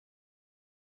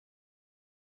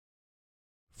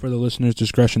For the listener's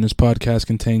discretion, this podcast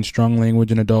contains strong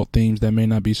language and adult themes that may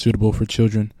not be suitable for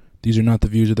children. These are not the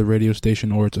views of the radio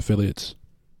station or its affiliates.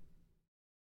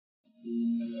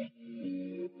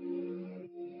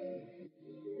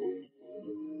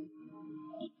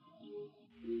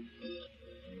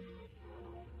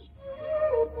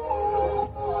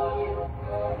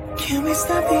 Can we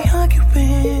stop the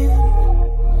arguing?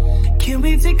 Can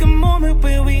we take a moment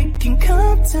where we can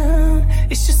calm down?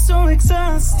 It's just so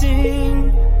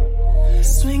exhausting.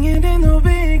 Swinging in the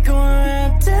wind, going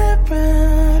round and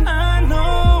round. I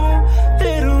know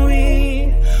that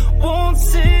we won't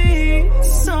say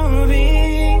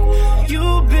sorry.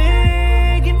 You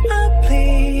beg and I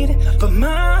plead, but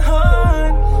my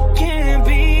heart can't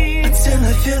beat until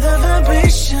I feel the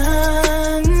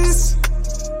vibrations.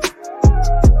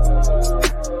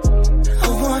 I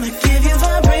wanna give you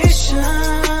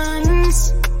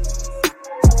vibrations.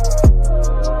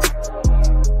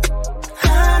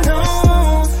 I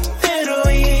know that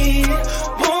we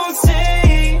won't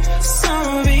say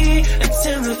sorry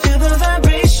until I feel the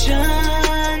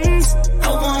vibrations. I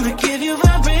wanna give you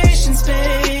vibrations,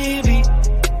 baby.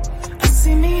 I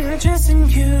see me addressing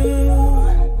you.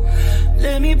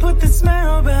 Let me put the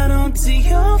smile right onto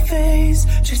your face,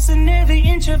 tracing every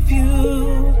inch of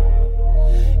you.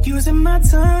 Using my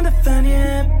tongue to find your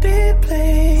happy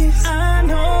place. I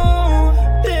know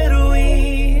that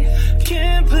we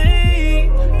can't play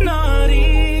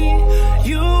naughty.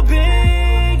 You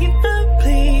beg and I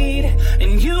plead,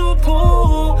 and you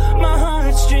pull my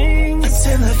heartstrings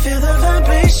until I feel the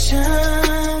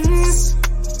vibrations.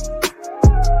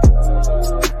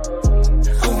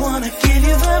 I wanna give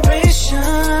you vibrations.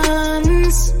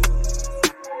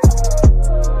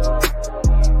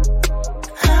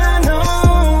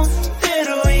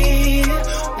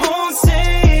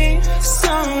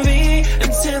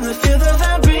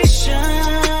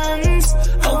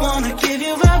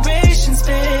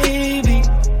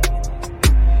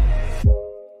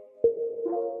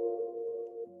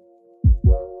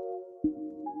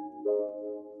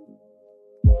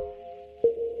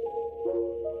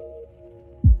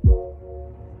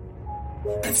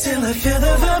 Until I feel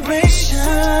the vibrations.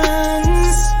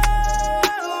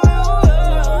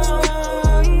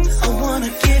 I wanna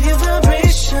give you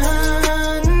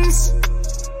vibrations.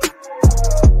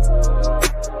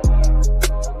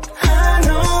 I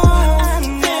know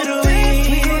that we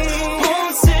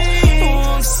won't say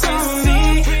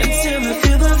sorry until I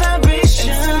feel the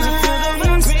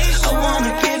vibrations. I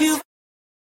wanna give you.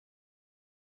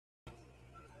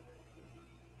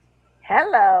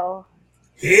 Hello.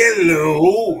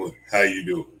 Hello, how you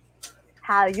doing?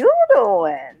 How you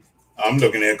doing? I'm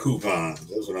looking at coupons.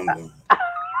 That's what I'm doing.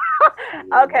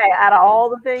 Okay, out of all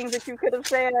the things that you could have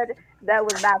said, that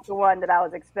was not the one that I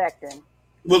was expecting.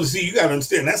 Well, see, you got to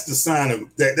understand, that's the sign of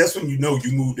that. That's when you know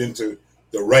you moved into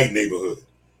the right neighborhood.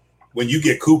 When you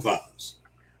get coupons.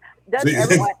 Doesn't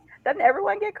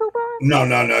everyone get coupons? No.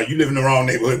 You live in the wrong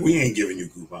neighborhood. We ain't giving you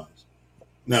coupons.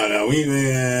 No.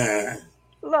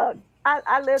 Look.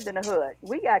 I lived in the hood.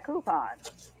 We got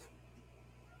coupons.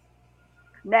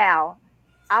 Now,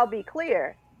 I'll be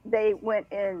clear. They went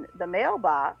in the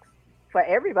mailbox for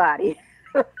everybody.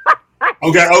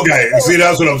 Okay. See,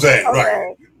 that's what I'm saying. Okay.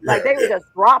 Right. Like they were just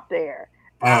dropped there.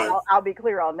 I'll be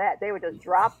clear on that. They were just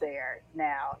dropped there.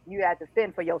 Now, you had to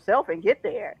fend for yourself and get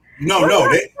there. No.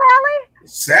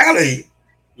 Sally,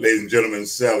 ladies and gentlemen,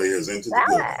 Sally is into the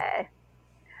building.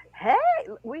 Hey,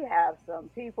 we have some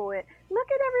people in. Look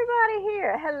at everybody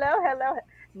here. Hello.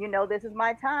 You know, this is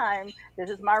my time. This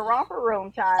is my romper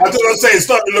room time. That's what I'm saying. It's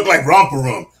starting to look like romper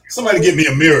room. Somebody give me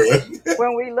a mirror.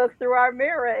 When we look through our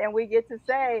mirror and we get to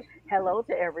say hello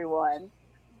to everyone,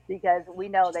 because we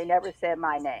know they never said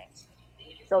my name.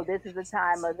 So this is the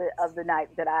time of the night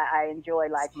that I enjoy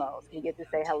like most. We get to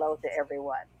say hello to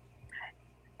everyone.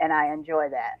 And I enjoy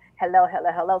that. Hello.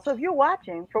 So if you're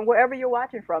watching from wherever you're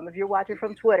watching from, if you're watching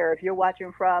from Twitter, if you're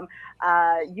watching from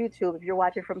YouTube, if you're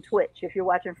watching from Twitch, if you're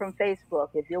watching from Facebook,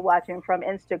 if you're watching from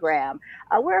Instagram,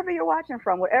 wherever you're watching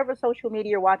from, whatever social media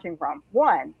you're watching from,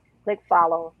 one, click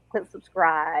follow, click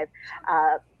subscribe,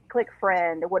 click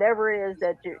friend, whatever it is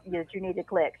that you need to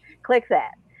click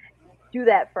that. Do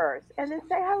that first. And then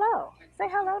say hello. Say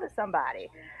hello to somebody.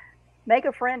 Make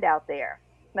a friend out there.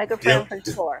 Make a friend for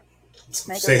sure.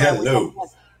 Say hello.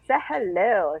 Say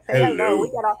hello. Say hello. We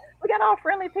got all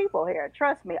friendly people here.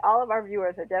 Trust me, all of our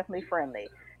viewers are definitely friendly.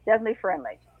 Definitely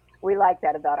friendly. We like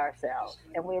that about ourselves,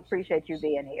 and we appreciate you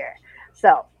being here.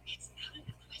 So,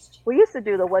 we used to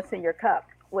do the "What's in Your Cup,"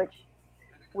 which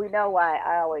we know why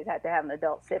I always had to have an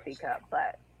adult sippy cup,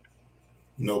 but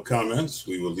no comments.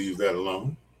 We will leave that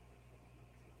alone.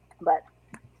 But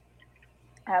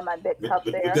I have my big cup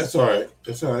But there. that's all right.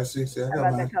 That's all right. See, I I have got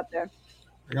my big mine. cup there.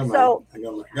 I got mine. So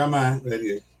Got mine right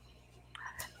here.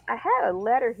 I had a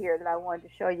letter here that I wanted to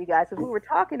show you guys because we were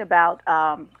talking about,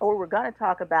 or we were going to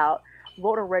talk about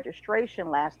voter registration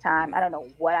last time. I don't know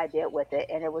what I did with it,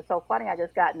 and it was so funny. I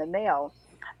just got in the mail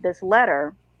this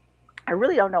letter. I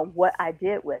really don't know what I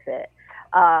did with it.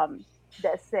 Um,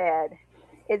 that said,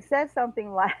 it says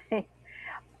something like,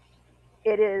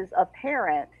 "It is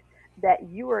apparent that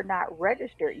you are not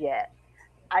registered yet."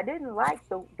 I didn't like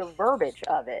the verbiage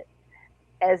of it,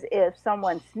 as if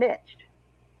someone snitched.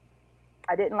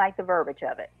 I didn't like the verbiage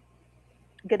of it.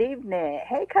 Good evening.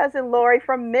 Hey, cousin Lori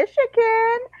from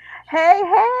Michigan. Hey,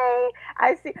 hey.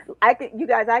 I see. I can. You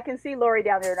guys. I can see Lori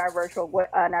down there in our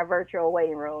virtual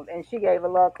waiting room, and she gave a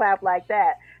little clap like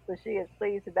that. So she is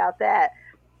pleased about that.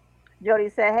 Jody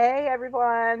said, "Hey,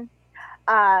 everyone."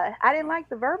 I didn't like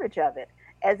the verbiage of it,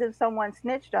 as if someone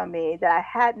snitched on me that I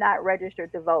had not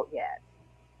registered to vote yet.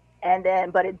 And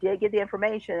then, but it did get the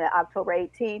information that October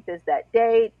 18th is that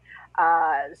date.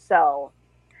 So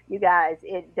you guys,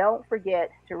 don't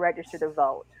forget to register to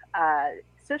vote.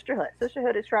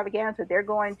 Sisterhood Extravaganza, they're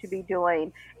going to be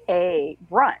doing a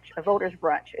brunch, a voters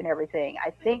brunch and everything.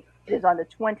 I think it is on the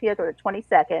 20th or the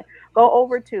 22nd. Go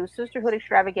over to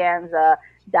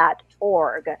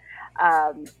sisterhoodextravaganza.org.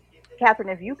 Um, Catherine,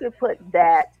 if you could put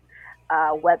that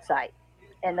website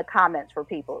in the comments for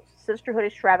people,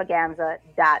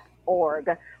 sisterhoodextravaganza.org,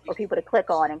 for people to click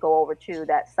on and go over to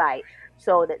that site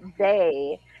so that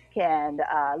they can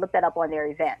look that up on their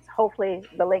events. Hopefully,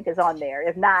 the link is on there.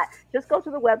 If not, just go to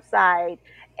the website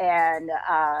and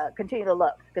continue to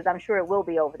look because I'm sure it will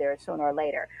be over there sooner or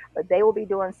later. But they will be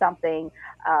doing something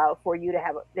for you to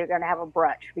have. They're going to have a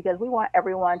brunch because we want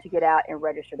everyone to get out and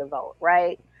register to vote.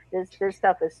 Right? This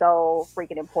stuff is so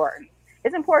freaking important.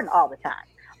 It's important all the time,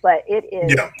 but it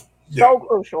is Yeah. Yeah. so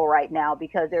crucial right now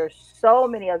because there's so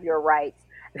many of your rights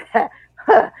that,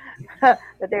 that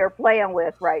they're playing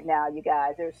with right now, you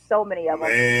guys. There's so many of them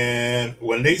Man,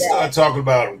 when they that start talking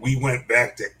about we went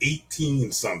back to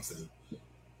 18 something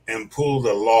and pulled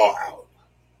the law out,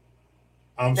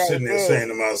 I'm sitting there baby, saying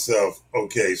to myself,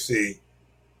 okay, see,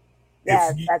 if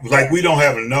yes, you, that's like there, we don't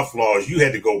have enough laws, you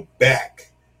had to go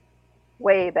back.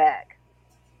 way back.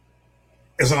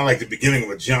 It's not like the beginning of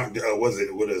a John, what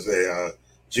is a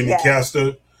Jimmy Yes,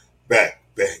 Castor,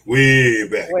 way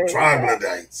back, way back.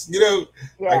 troglodytes,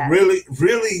 like Yes. really,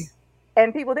 really,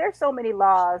 And people, there's so many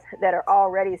laws that are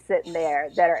already sitting there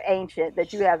that are ancient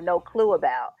that you have no clue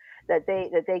about that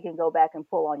they can go back and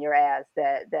pull on your ass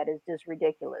that is just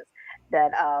ridiculous.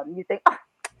 That you think, oh,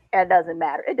 it doesn't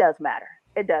matter. It does matter.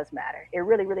 It does matter. It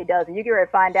really, really does. And you get ready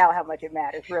to find out how much it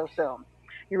matters real soon.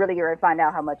 You really get ready to find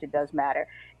out how much it does matter.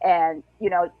 And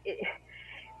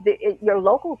your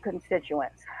local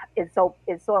constituents, it's so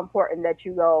important that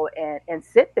you go and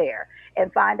sit there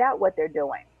and find out what they're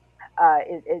doing.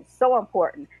 It's so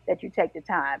important that you take the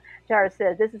time. Tara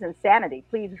says this is insanity.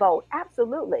 Please vote.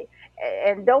 Absolutely,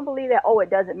 and don't believe that. Oh, it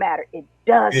doesn't matter. It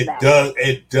does matter.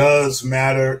 it does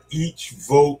matter. Each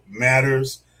vote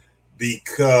matters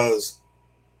because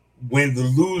when the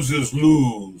losers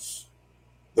lose,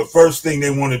 the first thing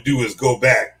they want to do is go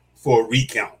back for a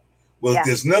recount. Well, if Yeah,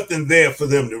 there's nothing there for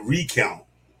them to recount,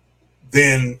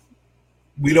 then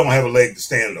we don't have a leg to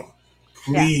stand on.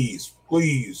 yeah, Please,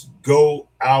 please go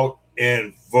out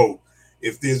and vote.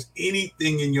 If there's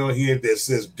anything in your head that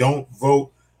says don't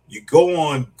vote, you go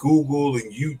on Google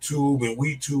and YouTube and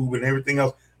WeTube and everything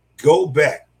else. Go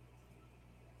back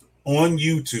on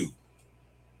YouTube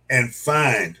and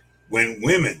find when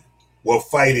women were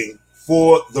fighting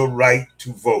for the right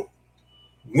to vote.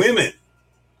 Women,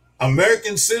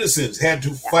 American citizens, had to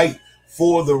yeah, fight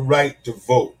for the right to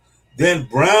vote. Then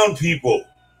brown people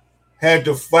had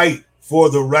to fight for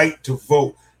the right to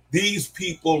vote. These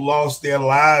people lost their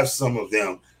lives, some of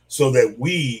them, so that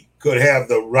we could have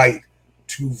the right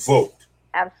to vote.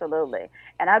 absolutely.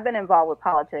 And I've been involved with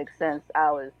politics since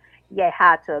I was yay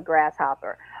high to a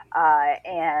grasshopper.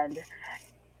 And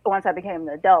once I became an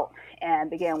adult and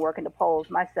began working the polls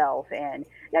myself, and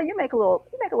you make a little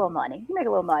money. You make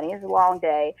a little money. It's a long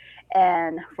day,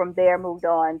 and from there moved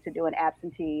on to doing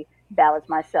absentee ballots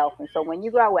myself. And so when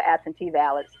you go out with absentee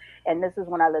ballots, and this is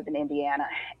when I lived in Indiana,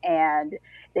 and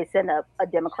they send a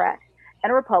Democrat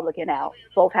and a Republican out.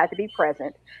 Both had to be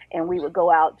present, and we would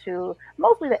go out to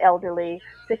mostly the elderly,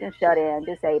 sick and shut in,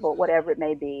 disabled, whatever it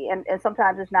may be. And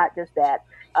sometimes it's not just that.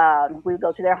 We would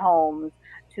go to their homes,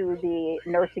 to the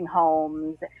nursing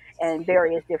homes, and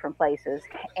various different places,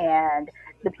 and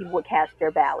the people would cast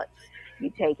their ballots.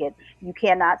 You take it. You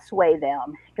cannot sway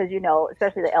them because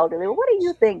especially the elderly. Well, what do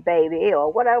you think, baby,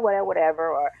 or whatever,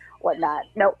 or whatnot.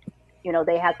 Nope.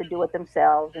 They have to do it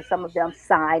themselves, and some of them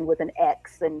sign with an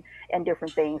X and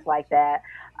different things like that.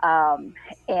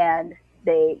 And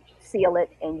they seal it,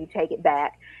 and you take it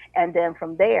back, and then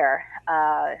from there,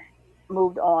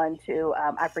 moved on to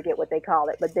I forget what they call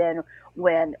it, but then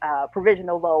when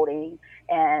provisional voting,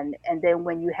 and then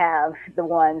when you have the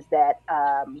ones that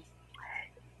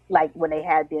like when they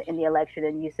had in the election,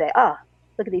 and you say, oh,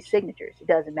 look at these signatures, it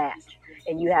doesn't match,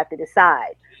 and you have to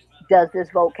decide, does this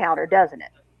vote count or doesn't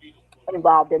it?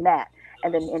 Involved in that.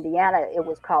 And then in Indiana, it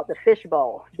was called the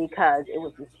fishbowl because it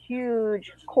was this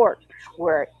huge court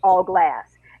where all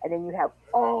glass, and then you have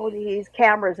all these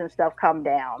cameras and stuff come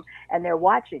down, and they're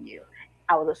watching you.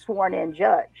 I was a sworn in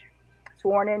judge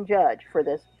for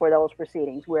those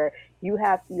proceedings where you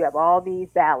have all these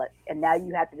ballots, and now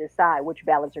you have to decide which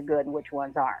ballots are good and which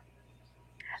ones aren't.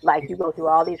 Like, you go through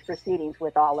all these proceedings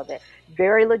with all of it.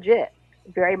 Very legit,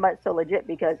 very much so legit,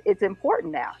 because it's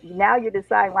important now. Now you're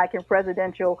deciding, like in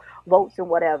presidential votes and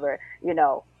whatever,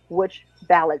 which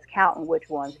ballots count and which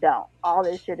ones don't. All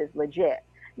this shit is legit.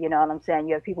 You know what I'm saying?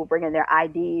 You have people bringing their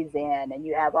IDs in, and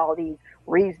you have all these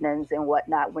reasonings and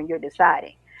whatnot when you're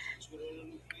deciding.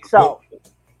 So, Well,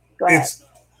 go ahead.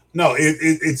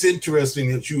 it's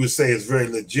interesting that you would say it's very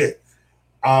legit.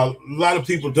 A lot of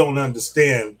people don't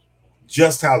understand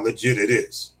just how legit it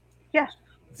is. Yeah.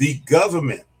 The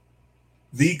government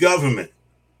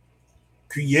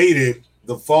created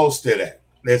the Falstead Act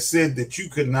that said that you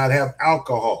could not have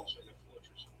alcohol.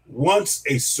 Once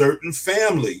a certain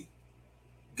family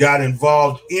got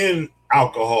involved in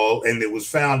alcohol and it was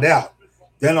found out,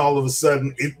 then all of a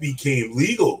sudden it became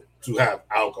legal to have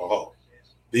alcohol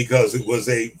because it was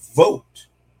a vote.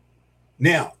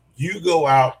 Now, you go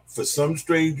out for some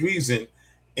strange reason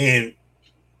and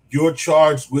you're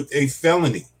charged with a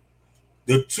felony.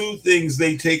 The two things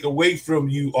they take away from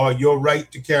you are your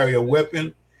right to carry a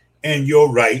weapon and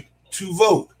your right to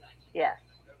vote. Yeah.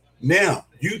 Now,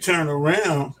 you turn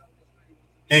around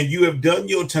and you have done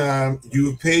your time,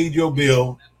 you have paid your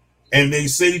bill, and they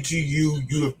say to you,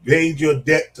 you have paid your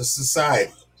debt to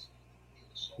society.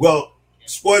 Well,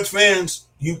 sports fans,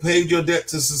 you paid your debt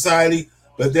to society,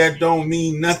 but that don't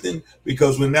mean nothing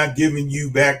because we're not giving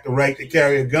you back the right to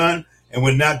carry a gun, and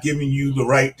we're not giving you the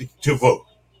right to vote.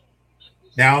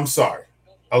 Now, I'm sorry.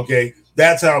 Okay,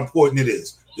 that's how important it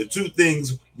is. The two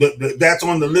things, that's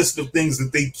on the list of things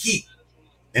that they keep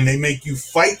and they make you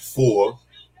fight for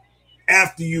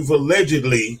after you've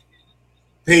allegedly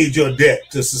paid your debt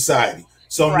to society.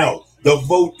 So Right. no, the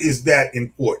vote is that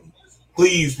important.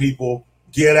 Please, people,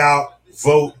 get out,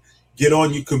 vote, get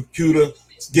on your computer,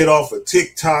 get off of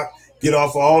TikTok, get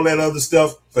off of all that other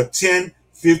stuff for 10,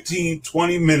 15,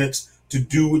 20 minutes to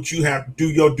do what you have to do,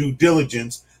 your due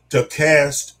diligence to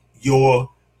cast your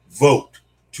vote,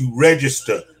 to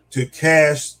register, to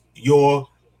cast your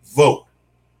vote.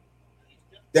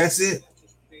 That's it.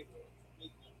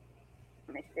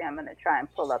 Let me see. I'm going to try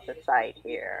and pull up the site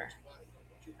here.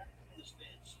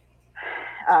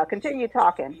 Continue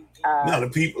talking. No, the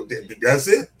people, that's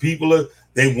it. People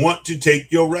they want to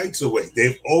take your rights away.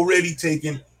 They've already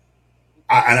taken,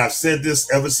 and I've said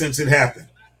this ever since it happened,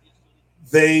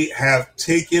 they have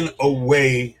taken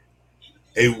away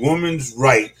a woman's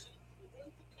right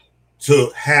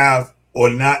to have or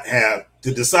not have,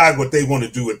 to decide what they want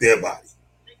to do with their body.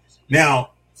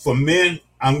 Now, for men,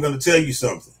 I'm going to tell you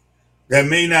something. That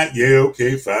may not, yeah,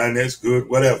 okay, fine, that's good,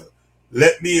 whatever.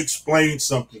 Let me explain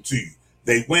something to you.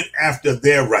 They went after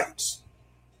their rights.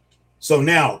 So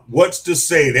now, what's to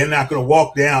say they're not going to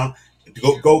walk down,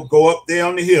 go up there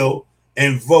on the hill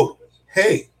and vote?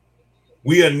 Hey,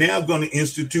 we are now going to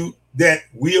institute that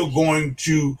we are going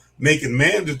to make it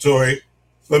mandatory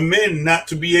for men not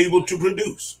to be able to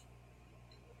produce.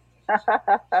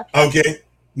 Okay.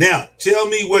 Now, tell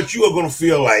me what you are going to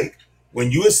feel like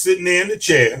when you are sitting there in the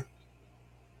chair,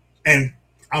 and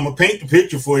I'm going to paint the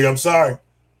picture for you. I'm sorry.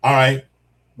 All right.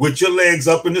 With your legs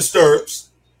up in the stirrups,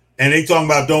 and they talking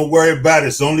about, don't worry about it.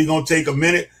 It's only going to take a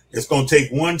minute. It's going to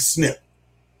take one snip.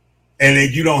 And then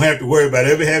you don't have to worry about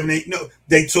ever having it. No,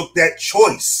 they took that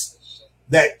choice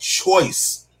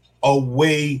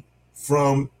away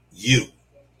from you.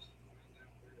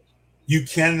 You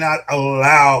cannot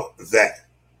allow that.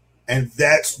 And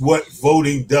that's what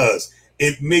voting does.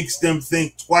 It makes them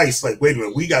think twice. Like, wait a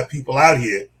minute, we got people out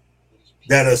here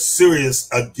that are serious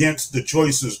against the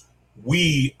choices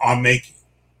we are making.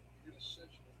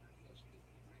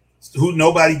 Who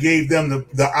nobody gave them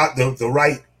the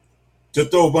right to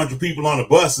throw a bunch of people on a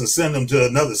bus and send them to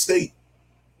another state.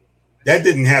 That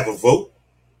didn't have a vote.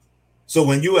 So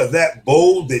when you are that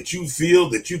bold that you feel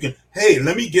that you can, hey,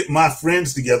 let me get my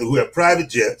friends together who have private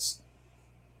jets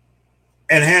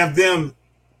and have them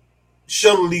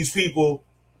shuttle these people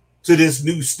to this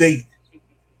new state.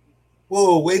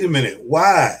 Whoa, wait a minute.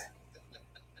 Why?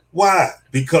 Why?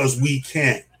 Because we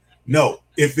can't. No,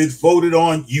 if it's voted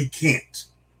on, you can't.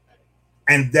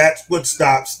 And that's what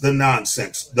stops the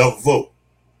nonsense, the vote.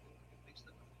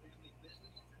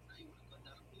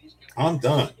 I'm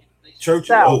done. Church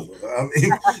is over. I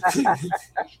mean,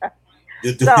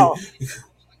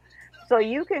 so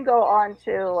you can go on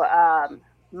to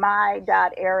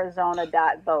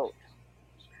my.arizona.vote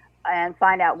and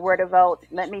find out where to vote.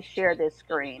 Let me share this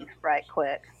screen right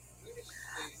quick.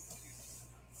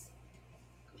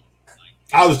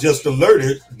 I was just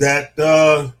alerted that,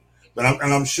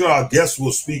 I'm sure our guests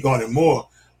will speak on it more.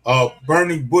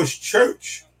 Burning Bush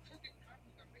Church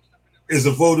is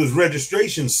a voters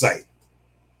registration site,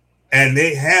 and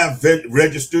they have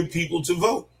registered people to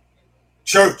vote.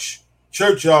 Church,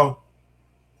 y'all.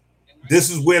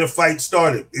 This is where the fight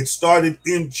started. It started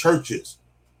in churches.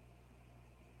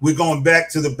 We're going back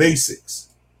to the basics.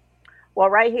 Well,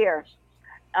 right here,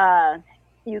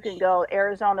 you can go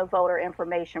Arizona Voter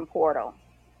Information Portal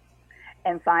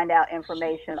and find out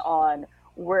information on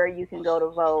where you can go to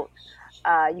vote.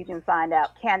 You can find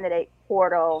out candidate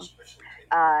portal,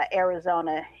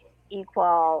 Arizona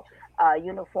Equal,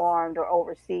 Uniformed or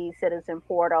Overseas Citizen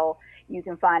Portal. You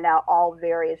can find out all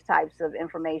various types of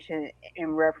information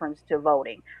in reference to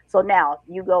voting. So now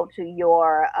you go to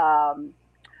your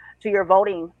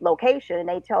voting location and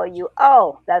they tell you,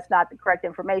 oh, that's not the correct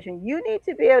information. You need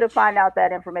to be able to find out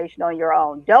that information on your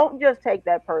own. Don't just take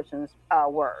that person's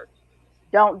word.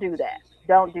 Don't do that.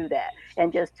 Don't do that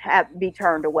and just be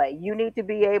turned away. You need to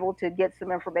be able to get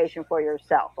some information for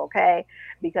yourself, okay?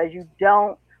 Because you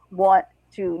don't want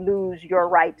to lose your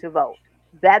right to vote.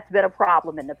 That's been a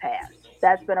problem in the past.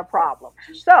 That's been a problem.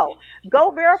 So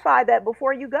go verify that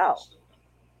before you go.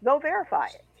 Go verify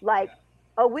it. Like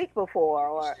a week before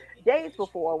or days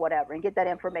before or whatever, and get that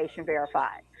information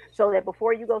verified so that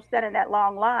before you go stand in that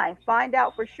long line, find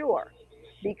out for sure,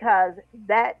 because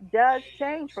that does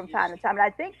change from time to time. And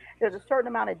I think there's a certain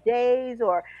amount of days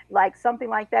or like something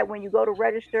like that when you go to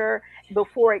register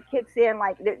before it kicks in.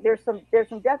 Like there's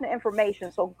some definite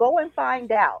information. So go and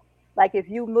find out. Like if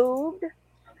you moved,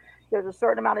 there's a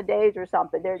certain amount of days or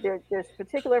something. There's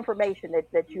particular information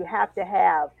that you have to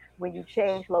have when you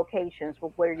change locations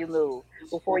where you move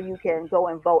before you can go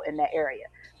and vote in that area.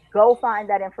 Go find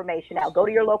that information out. Go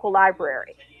to your local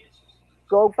library.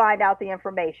 Go find out the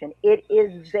information. It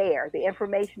is there. The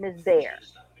information is there.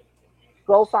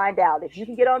 Go find out. If you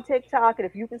can get on TikTok and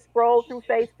if you can scroll through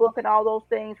Facebook and all those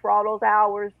things for all those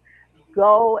hours,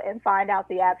 go and find out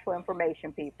the actual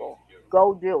information, people.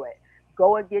 Go do it.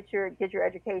 Go and get your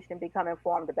education and become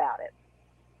informed about it.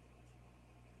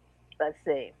 Let's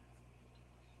see.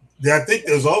 Yeah, I think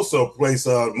there's also a place,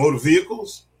 motor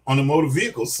vehicles, on the motor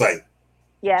vehicle site.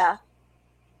 Yeah.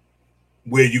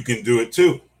 Where you can do it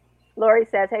too. Lorrie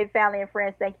says, hey, family and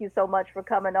friends, thank you so much for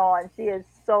coming on. She is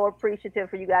so appreciative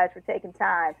for you guys for taking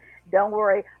time. Don't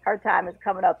worry, her time is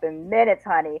coming up in minutes,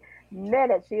 honey.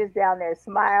 Minutes. She is down there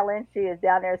smiling.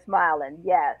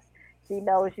 Yes. She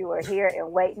knows you are here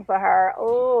and waiting for her.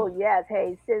 Oh, yes.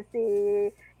 Hey,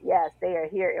 sissy. Yes, they are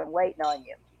here and waiting on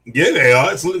you. Yeah, they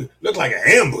are. It look like an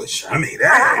ambush. I mean,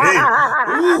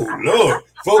 ooh, Lord.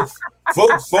 Folks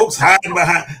hiding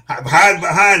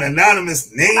behind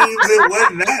anonymous names and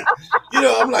whatnot. You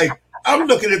know, I'm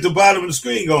looking at the bottom of the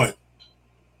screen going,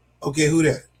 okay, who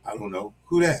that? I don't know.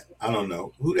 Who that? I don't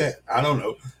know. Who that? I don't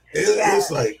know.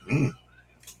 It's like,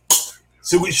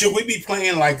 So should we be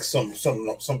playing like some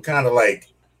kind of like,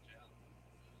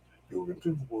 you're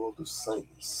into the world of sight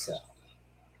and sound.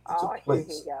 Oh, here he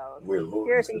goes.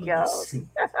 Here he goes.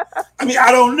 I mean,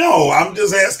 I don't know. I'm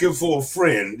just asking for a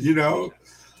friend, you know.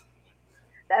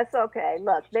 That's okay.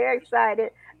 Look, they're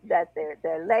excited that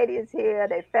their lady is here,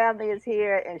 their family is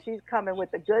here, and she's coming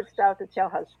with the good stuff to tell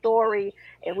her story,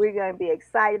 and we're going to be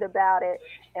excited about it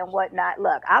and whatnot.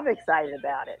 Look, I'm excited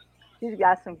about it. She's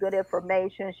got some good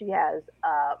information. She has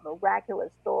a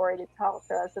miraculous story to talk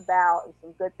to us about and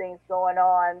some good things going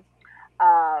on.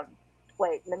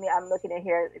 Wait, I'm looking at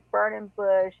here. Burning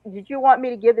Bush. Did you want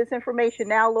me to give this information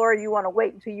now, Laura? You want to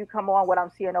wait until you come on what I'm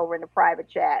seeing over in the private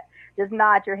chat? Just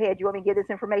nod your head. You want me to give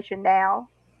this information now?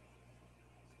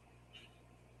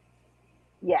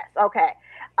 Yes. Okay.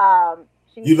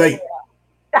 You late.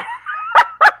 I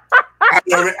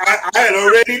had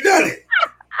already done it.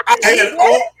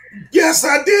 Yes,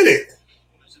 I did it.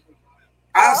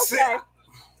 I said,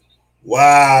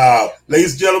 wow.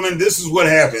 Ladies and gentlemen, this is what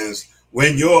happens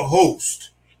when your host,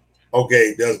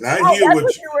 does not hear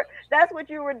that's what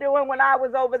you were doing when I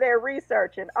was over there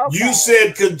researching. Okay. You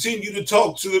said continue to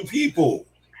talk to the people.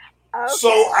 So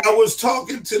I was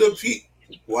talking to the people.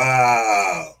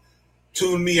 Wow.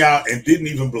 Tuned me out and didn't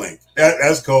even blink.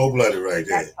 That's cold blooded right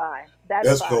there. That's fine.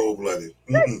 That's fine. cold blooded.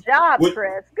 Good job,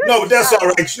 Chris. Good no, but that's job. all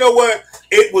right. You know what?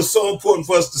 It was so important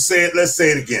for us to say it. Let's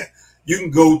say it again. You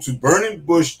can go to Burning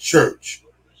Bush Church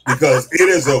because it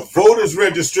is a voters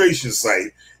registration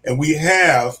site, and we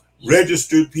have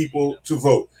registered people to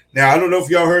vote. Now, I don't know if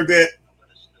y'all heard that,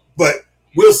 but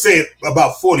we'll say it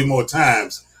about 40 more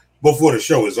times before the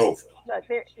show is over. Look,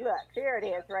 there it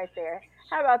is right there.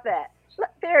 How about that? Look,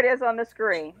 there it is on the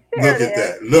screen. Look at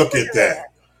that. Look at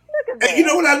that. And you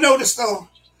know what I noticed, though?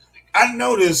 I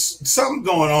noticed something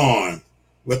going on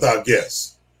with our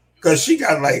guests because she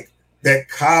got like that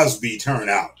Cosby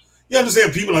turnout. You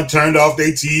understand? People have turned off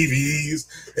their TVs.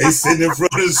 They sitting in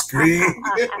front of the screen.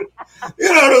 You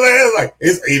know what I'm saying? Like,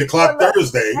 it's 8 o'clock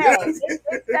Thursday. Hey,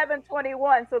 it's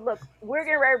 7:21. So look, we're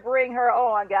getting ready to bring her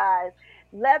on, guys.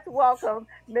 Let's welcome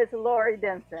Miss Lorrie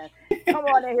Denson. Come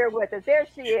on in here with us. There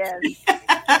she is.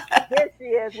 There she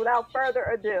is. Without further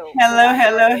ado.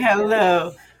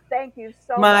 Hello. Thank you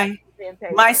so much for being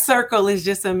patient. My circle is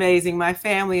just amazing. My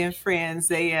family and friends,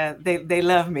 they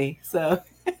love me. So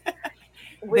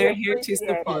they're here to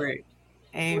support.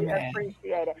 Amen. We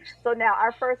appreciate it. So now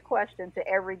our first question to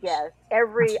every guest,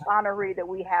 every honoree that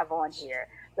we have on here,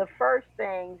 the first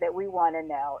thing that we want to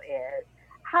know is,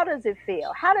 how does it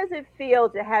feel? How does it feel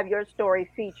to have your story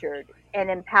featured in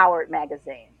Empowered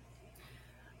magazine?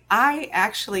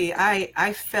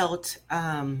 I felt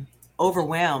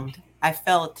overwhelmed. I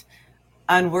felt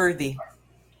unworthy.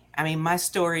 I mean, my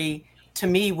story to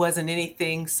me wasn't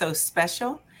anything so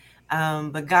special,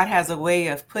 but God has a way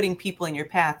of putting people in your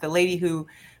path. The lady who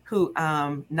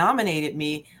nominated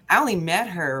me, I only met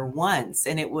her once,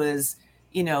 and it was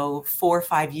 4 or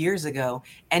 5 years ago,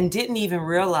 and didn't even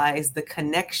realize the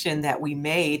connection that we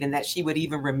made and that she would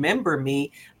even remember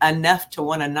me enough to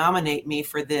want to nominate me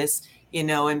for this,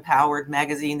 Empowered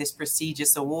magazine, this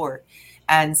prestigious award.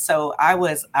 And so I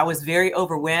was very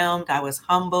overwhelmed. I was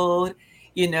humbled,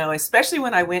 especially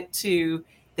when I went to,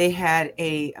 they had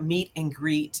a meet and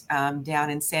greet down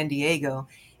in San Diego,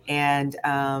 and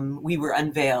we were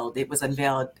unveiled. It was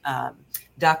unveiled.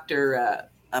 Dr.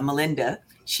 Melinda,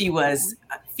 she was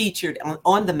featured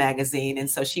on the magazine. And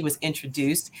so she was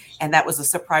introduced, and that was a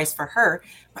surprise for her.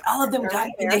 But all of them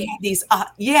got, and they had these,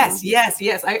 yes.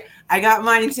 I got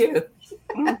mine too.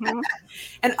 Mm-hmm.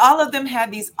 And all of them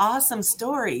had these awesome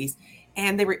stories,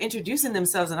 and they were introducing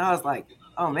themselves. And I was like,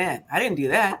 oh man, I didn't do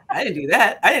that.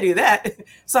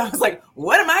 So I was like,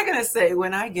 what am I going to say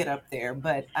when I get up there?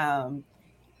 But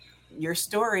your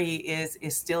story is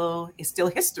still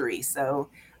history. So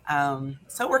it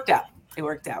worked out.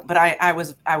 But I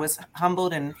was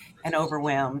humbled and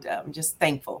overwhelmed, just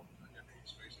thankful.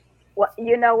 Well,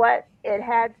 you know what? It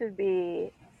had to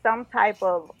be some type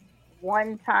of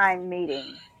one-time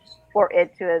meeting for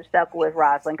it to have stuck with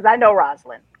Rosalind, because I know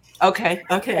Rosalind. Okay.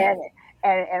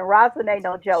 And Rosalind ain't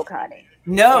no joke, honey.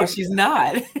 No, she's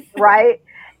not. Right?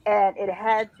 And it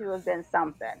had to have been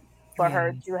something for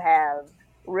her to have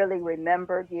really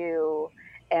remembered you,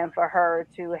 and for her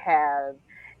to have,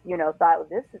 thought,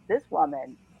 this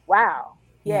woman, wow.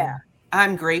 Yeah.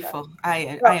 I'm grateful.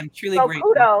 I am truly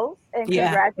grateful. Kudos and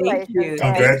congratulations. Thank you.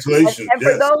 Congratulations. And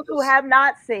for those who have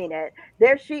not seen it,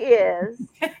 there she is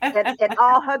in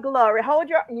all her glory.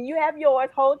 You have yours.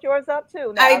 Hold yours up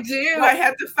too. Now. I do. I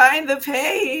have to find the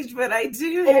page, but I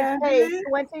do have page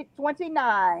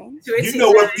 29. You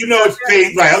know what? You know it's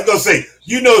page, right? I was gonna say,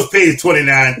 it's page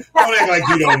 29. Don't act like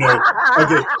you don't know.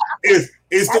 Okay.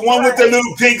 It's the one with the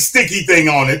little pink sticky thing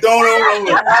on it. Don't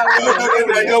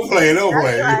play. Don't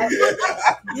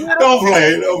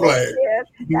play.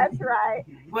 That's right.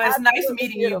 Well, it's nice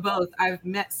meeting you both. I've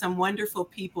met some wonderful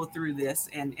people through this,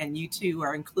 and you two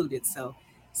are included. So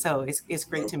it's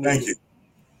great to meet you. Thank you.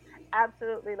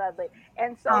 Absolutely lovely.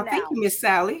 And so now, thank you, Miss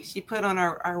Sally. She put on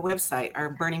our website, our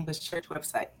Burning Bush Church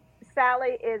website.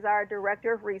 Sally is our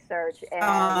director of research.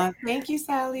 And thank you,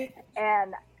 Sally.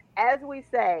 And as we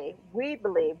say, we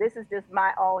believe, this is just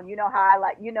my own, how I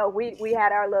like, we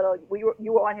had our little, you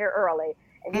were on here early,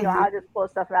 and how I just pull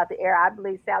stuff out the air. I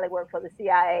believe Sally worked for the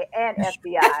CIA and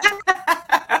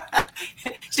FBI.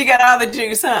 She got all the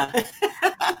juice, huh?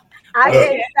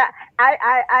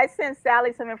 I sent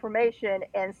Sally some information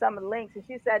and some links, and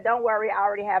she said, "Don't worry, I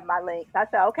already have my links." I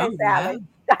said, "Okay, Sally."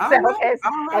 I said, "Okay,"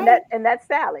 and that's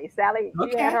Sally. Sally,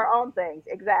 she had her own things,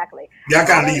 exactly. Yeah, I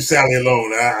gotta leave Sally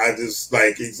alone. I just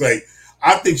it's like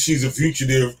I think she's a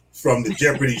fugitive from the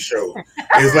Jeopardy show.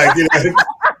 It's like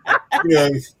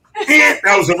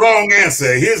that was the wrong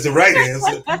answer. Here's the right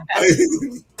answer.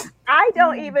 I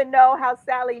don't even know how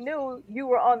Sally knew you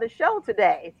were on the show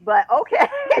today, but okay.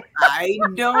 I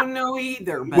don't know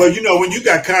either, but Well, you know, when you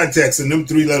got contacts in them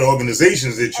 3-letter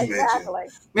organizations that you mentioned, Exactly.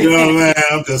 you know what I mean?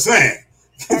 I'm just saying.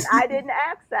 And I didn't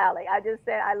ask Sally. I just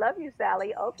said, I love you,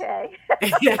 Sally. Okay.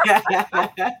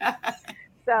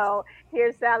 So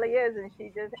here Sally is, and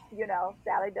she just,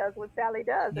 Sally does what Sally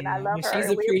does, and I yeah, love well, her, she's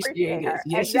and we appreciate appreciated. her.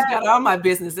 Yeah, she's got all Exactly. my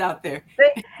business out there.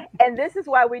 See? And this is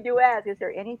why we do ask: is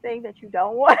there anything that you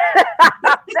don't want?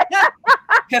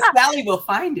 Because Sally will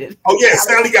find it. Oh yeah,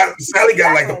 Sally, Sally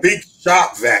got like a exactly. big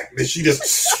shop vac that she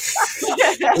just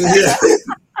yeah.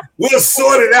 We'll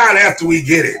sort it out after we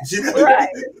get it. Right.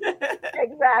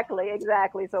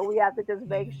 Exactly. So we have to just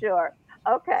make sure.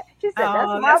 Okay. She said, "That's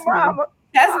Oh, my mama."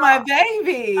 that's my Oh,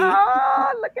 baby.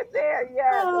 oh, look at there.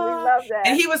 Yes, we Oh. love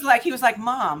And that. he was like,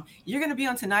 Mom, you're gonna be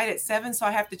on tonight at 7, so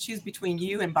I have to choose between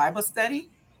you and Bible study.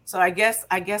 So I guess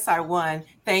I won.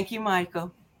 Thank you,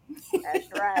 Michael. That's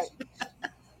right.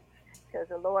 Because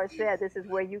the Lord said, "This is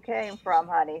where you came from,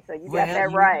 honey." So you got Well,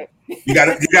 that right. You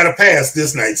gotta pass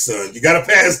this night, son. You gotta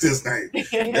pass this night. You,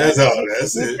 That's all. you,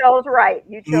 That's you it. chose right.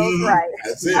 You chose right.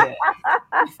 That's it.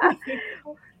 yeah.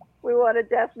 We want to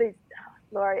definitely.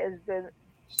 Lori has been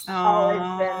always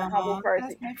been a humble Oh, person.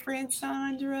 that's my friend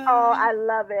Sandra. Oh, I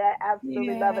love it. I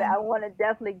absolutely love it. Yeah. I want to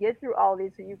definitely get through all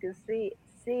these so you can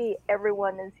see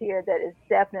everyone is here that is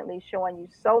definitely showing you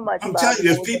so much I'm love. telling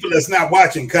you, there's people that's not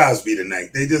watching Cosby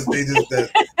tonight. They just.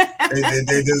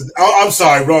 Oh, I'm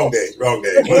sorry, wrong day.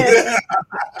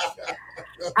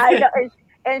 I know,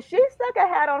 and she stuck a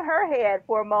hat on her head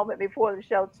for a moment before the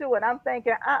show too, and I'm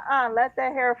thinking, let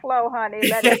that hair flow, honey,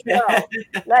 let it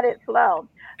flow, let it flow.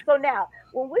 So now,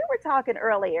 when we were talking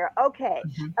earlier, okay,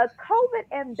 Mhm. a COVID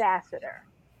ambassador.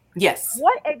 Yes.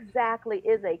 What exactly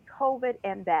is a COVID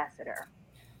ambassador?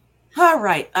 All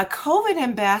right. A COVID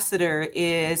ambassador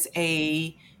is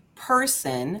a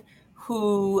person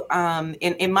who,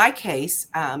 in my case,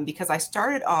 because I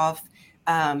started off,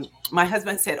 my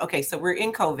husband said, okay, so we're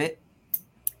in COVID.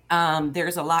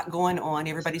 There's a lot going on.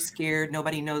 Everybody's scared.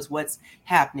 Nobody knows what's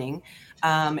happening.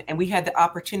 And we had the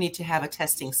opportunity to have a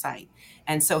testing site.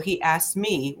 And so he asked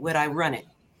me, would I run it?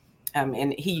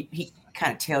 And he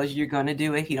kind of tells you you're going to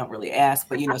do it. He don't really ask,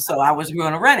 but so I was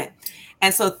going to run it.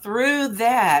 And so through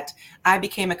that, I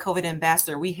became a COVID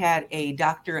ambassador. We had a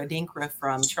Dr. Adinkra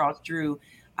from Charles Drew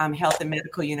Health and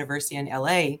Medical University in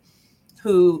LA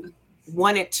who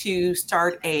wanted to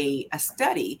start a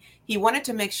study. He wanted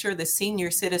to make sure the senior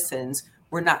citizens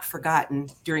were not forgotten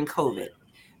during COVID,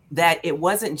 that it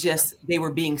wasn't just they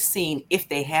were being seen if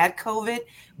they had COVID,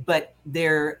 but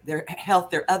their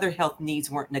other health needs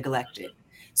weren't neglected.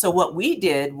 So what we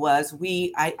did was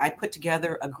I put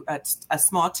together a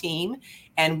small team,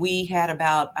 and we had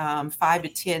about 5 to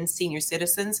 10 senior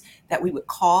citizens that we would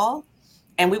call,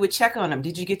 and we would check on them.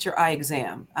 Did you get your eye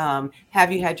exam?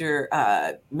 Have you had your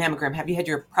mammogram? Have you had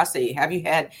your prostate? Have you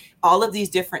had all of these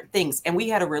different things? And we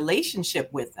had a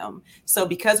relationship with them. So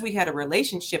because we had a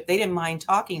relationship, they didn't mind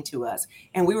talking to us.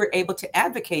 And we were able to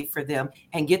advocate for them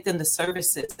and get them the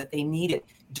services that they needed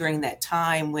during that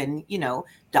time when,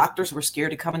 doctors were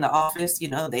scared to come in the office. They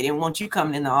didn't want you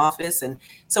coming in the office. And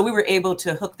so we were able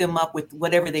to hook them up with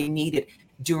whatever they needed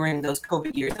during those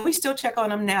COVID years. And we still check on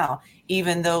them now,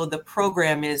 even though the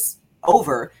program is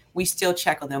over. We still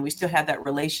check on them. We still have that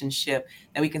relationship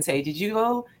that we can say, did you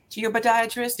go to your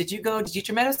podiatrist? Did you get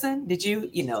your medicine? Did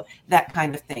you, that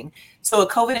kind of thing. So a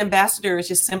COVID ambassador is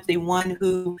just simply one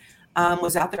who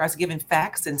was out there. I was giving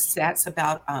facts and stats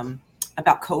about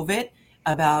COVID,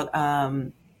 about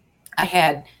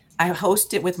I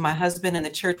hosted with my husband and the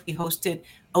church. We hosted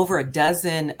over a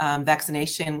dozen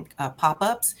vaccination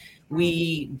pop-ups.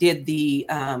 We did the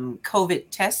COVID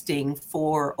testing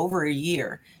for over a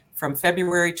year, from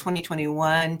February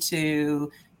 2021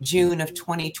 to June of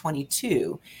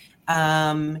 2022.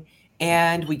 And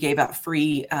we gave out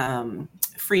free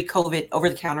COVID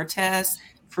over-the-counter tests,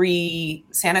 free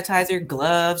sanitizer,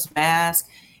 gloves, masks,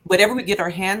 whatever we get our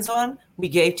hands on, we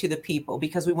gave to the people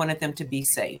because we wanted them to be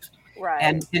safe.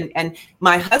 Right. And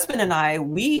my husband and I,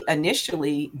 we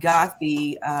initially got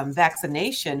the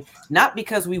vaccination, not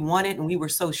because we wanted and we were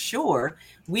so sure.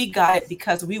 We got it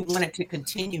because we wanted to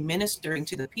continue ministering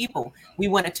to the people. We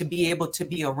wanted to be able to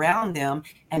be around them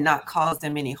and not cause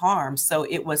them any harm. So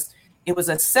it was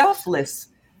a selfless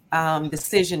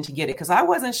decision to get it, because I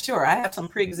wasn't sure. I have some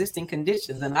pre-existing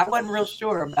conditions and I wasn't real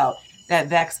sure about that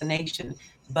vaccination,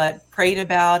 but prayed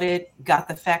about it, got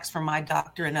the facts from my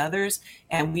doctor and others,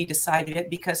 and we decided it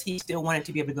because he still wanted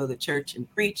to be able to go to church and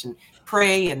preach and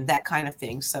pray and that kind of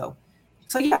thing. So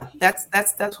yeah, that's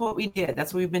what we did.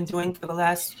 That's what we've been doing for the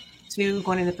last 2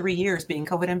 going into 3 years, being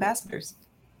COVID ambassadors.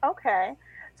 Okay.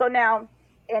 So now,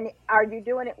 and are you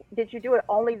doing it? Did you do it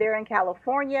only there in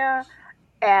California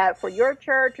for your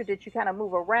church, or did you kind of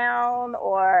move around,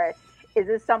 or is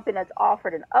this something that's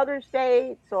offered in other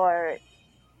states, or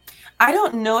I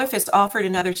don't know if it's offered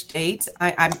in other states.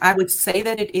 I would say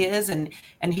that it is, and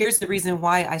here's the reason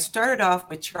why. I started off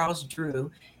with Charles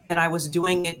Drew, and I was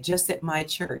doing it just at my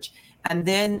church, and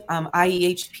then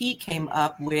IEHP came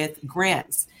up with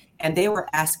grants, and they were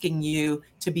asking you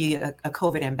to be a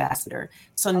COVID ambassador.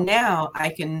 So now I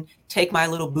can take my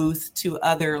little booth to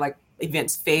other like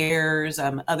events, fairs,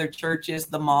 other churches,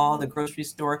 the mall, the grocery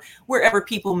store, wherever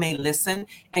people may listen,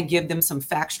 and give them some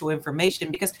factual information,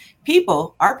 because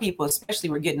our people especially,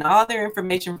 were getting all their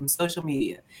information from social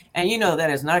media, and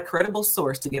that is not a credible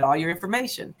source to get all your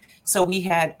information. So we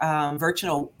had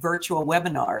virtual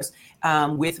webinars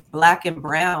with Black and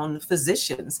brown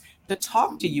physicians to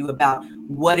talk to you about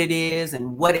what it is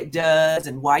and what it does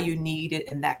and why you need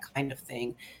it and that kind of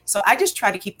thing. So I just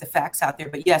try to keep the facts out there.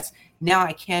 But yes, now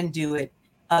I can do it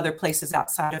other places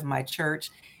outside of my church.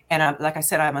 And like I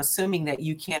said, I'm assuming that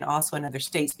you can also in other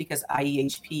states, because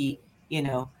IEHP,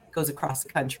 goes across the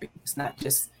country. It's not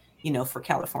just, for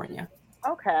California.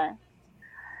 okay?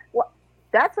 Well,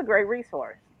 that's a great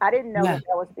resource. I didn't know Yeah. that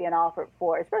was being offered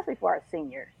for, especially for our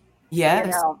seniors.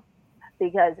 Yes.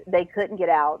 Because they couldn't get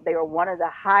out. They were one of the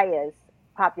highest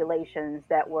populations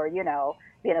that were,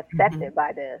 being affected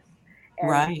by this. And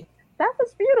Right. that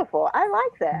was beautiful. I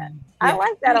like that. I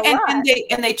like that a lot.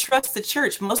 And they trust the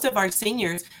church. Most of our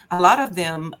seniors, a lot of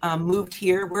them moved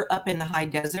here. We're up in the high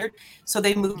desert, so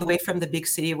they moved away from the big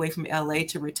city, away from LA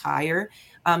to retire.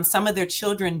 Some of their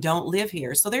children don't live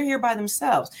here, so they're here by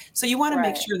themselves. So you want to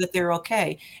make Right. sure that they're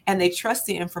okay, and they trust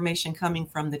the information coming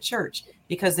from the church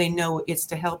because they know it's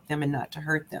to help them and not to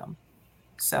hurt them.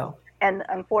 So And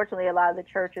unfortunately, a lot of the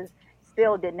churches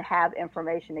still didn't have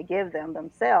information to give them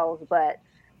themselves, but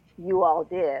you all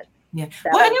did. yeah.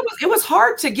 That Well, and was it was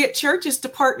hard to get churches to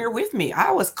partner with me.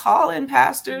 I was calling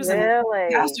pastors and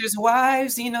really pastors'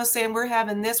 wives, saying we're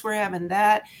having this, we're having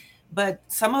that. But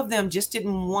some of them just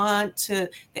didn't want to,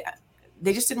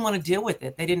 they just didn't want to deal with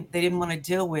it. They didn't want to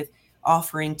deal with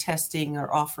offering testing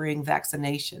or offering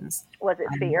vaccinations. was it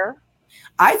Um, fear?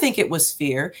 I think it was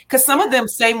fear, because some of Yeah. them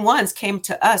same ones came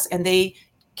to us, and they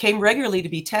came regularly to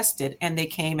be tested, and they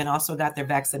came and also got their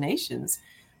vaccinations,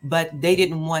 but they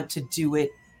didn't want to do it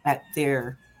at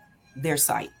their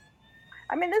site.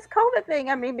 I mean, this COVID thing,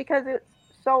 I mean, because it's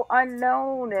so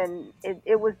unknown and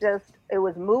it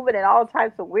was moving in all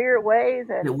types of weird ways.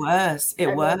 It was, it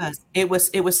And then, was,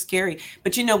 it was scary.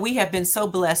 But we have been so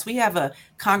blessed. We have a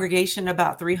congregation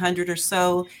about 300 or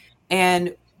so,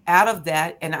 and out of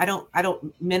that, and I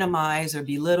don't minimize or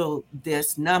belittle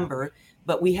this number,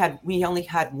 but we only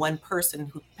had one person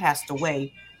who passed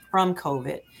away from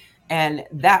COVID, and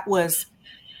that was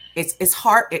it's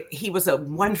hard. He was a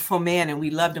wonderful man, and we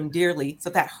loved him dearly, so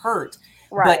that hurt.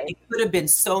 But right. it could have been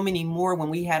so many more when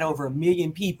we had over 1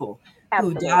 million people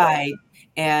who Absolutely. died,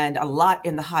 and a lot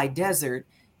in the high desert,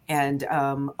 and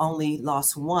only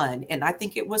lost one. And I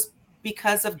think it was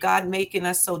because of God making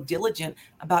us so diligent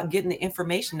about getting the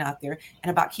information out there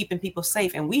and about keeping people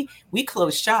safe. And we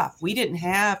closed shop. We didn't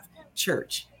have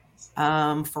church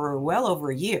for well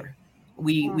over a year.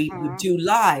 We would Hmm. do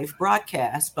live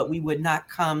broadcasts, but we would not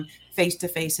come face to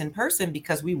face in person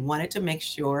because we wanted to make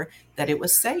sure that it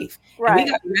was safe. And we Right.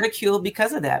 got ridiculed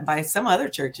because of that by some other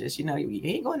churches. You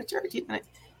ain't going to church,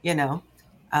 you know.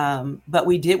 But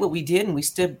we did what we did, and we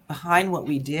stood behind what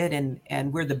we did,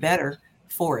 and we're the better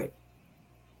for it.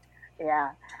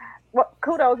 Yeah. Well,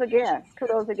 kudos again.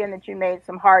 Kudos again that you made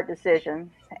some hard decisions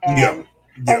Yeah,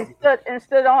 and yeah,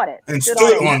 stood on it. and Stood on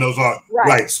stood it. on those hard, Right.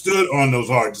 right, stood on those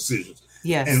hard decisions.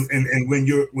 Yes. And when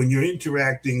you're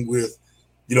interacting with,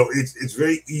 it's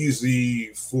very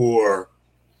easy for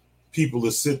people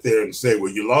to sit there and say,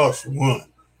 well, you lost one.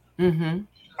 Mm-hmm.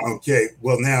 Okay,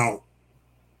 well now,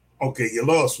 okay, you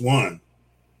lost one,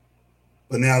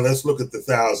 but now let's look at the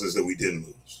thousands that we didn't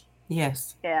lose.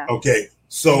 Yes. Yeah. Okay, Yes.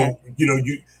 so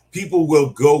people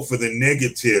will go for the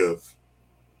negative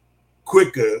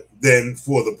quicker than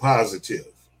for the positive.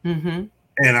 Mm-hmm.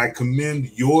 And I commend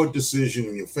your decision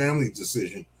and your family's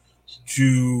decision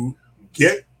to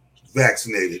get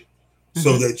vaccinated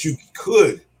so Mm-hmm. that you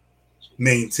could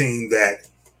maintain that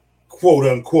quote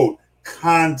unquote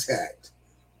contact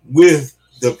with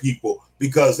the people,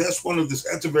 because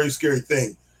that's a very scary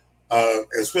thing,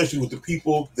 especially with the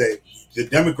people the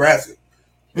demographic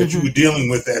that you Mm-hmm. were dealing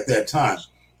with at that time.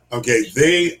 Okay,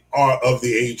 they are of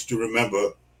the age to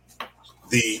remember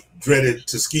the dreaded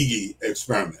Tuskegee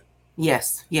experiment.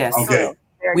 Yes. Yes. Okay,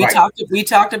 We Right.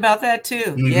 talked about that too.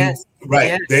 Mhm. Yes.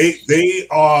 Right. Yes. They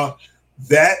are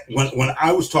that when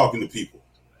I was talking to people,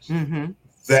 Mm-hmm.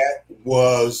 that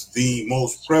was the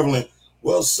most prevalent.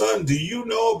 Well, son, do you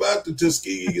know about the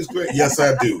Tuskegee Express? Yes,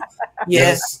 I do.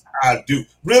 Yes. Yes, I do.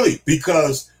 Really,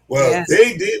 because Yes.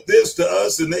 they did this to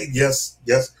us, and yes.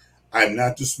 I'm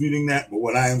not disputing that, but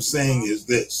what I am saying is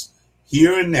this: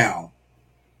 here and now,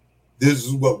 this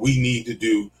is what we need to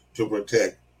do to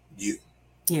protect you,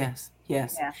 Yes.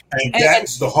 Yes. Yeah. and And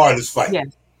that's the hardest fight.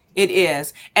 yes, it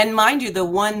is. And mind you, the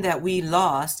one that we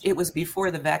lost, it was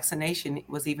before the vaccination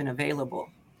was even available.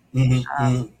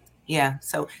 Mm-hmm. Yeah.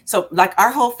 So like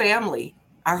our whole family,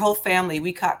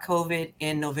 we caught COVID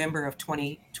in November of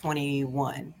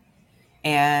 2021.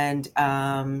 And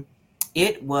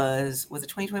it was it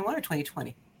 2021 or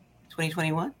 2020?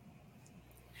 2021?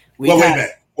 Well, wait a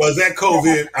minute. Was that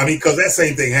COVID? I mean, because that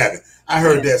same thing happened. I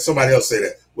heard that somebody else say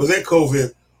that. Was that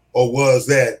COVID, or was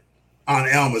that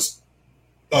Aunt Alma's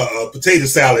potato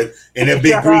salad in that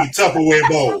big green Tupperware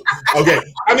bowl? Okay.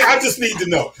 I mean, I just need to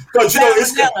know, because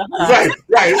it's right.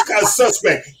 It's kind of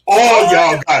suspect. All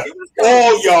y'all got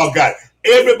it.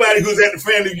 Everybody who's at the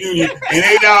family reunion and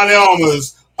ate Aunt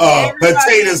Alma's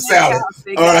potato salad.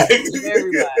 All right.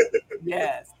 Everybody.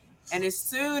 Yes. And as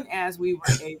soon as we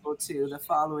were able to, the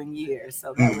following year,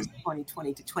 so that was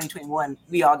 2020 to 2021,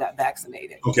 we all got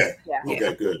vaccinated. Okay. Yeah.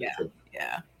 Okay, good.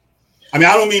 Yeah. I mean,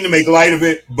 I don't mean to make light of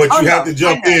it, but you have to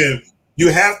jump in. You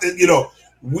have to,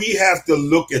 we have to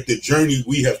look at the journey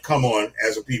we have come on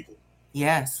as a people.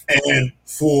 Yes. And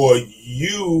for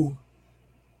you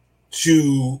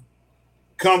to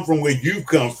come from where you've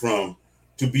come from,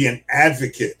 to be an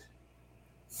advocate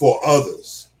for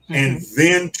others, and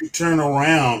then to turn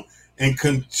around and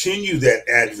continue that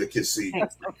advocacy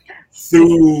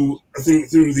through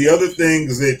the other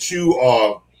things that you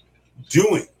are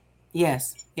doing.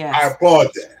 Yes. I applaud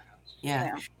that.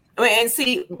 Yeah. I mean, and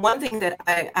see, one thing that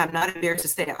I'm not embarrassed to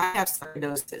say, I have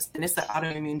sarcoidosis, and it's an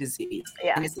autoimmune disease,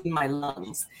 and it's in my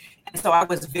lungs. And so I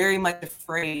was very much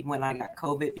afraid when I got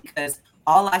COVID, because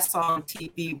all I saw on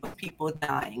TV was people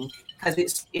dying because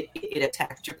it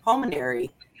attacked your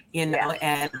pulmonary, and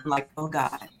I'm like, oh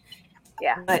God.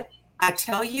 Yeah. But I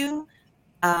tell you,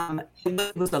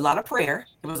 it was a lot of prayer.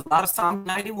 It was a lot of Psalm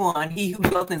 91. He who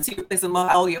dwelt in secret place of the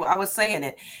Most High. I was saying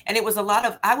it. And it was a lot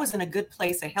of, I was in a good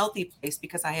place, a healthy place,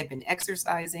 because I had been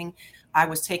exercising. I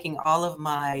was taking all of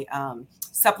my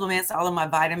supplements, all of my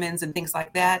vitamins and things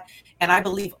like that. And I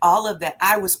believe all of that,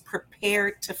 I was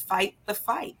prepared to fight the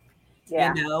fight,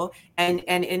 and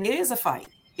it is a fight.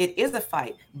 It is a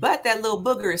fight. But that little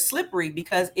booger is slippery,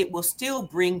 because it will still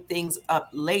bring things up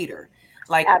later.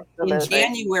 Like in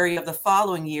January of the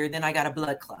following year, then I got a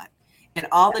blood clot. And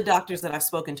all the doctors that I've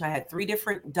spoken to, I had 3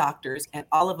 different doctors, and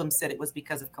all of them said it was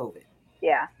because of COVID.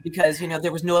 Yeah. Because,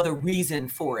 there was no other reason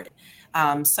for it.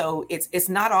 So it's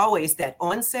not always that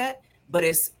onset, but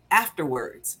it's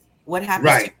afterwards. What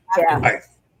happens afterwards?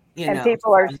 And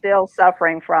people are still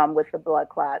suffering with the blood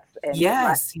clots. And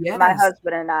my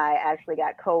husband and I actually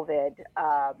got COVID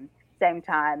same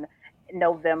time,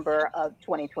 November of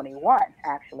 2021,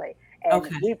 actually. And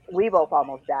we both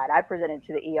almost died. I presented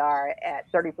to the ER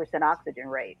at 30% oxygen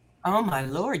rate. Oh my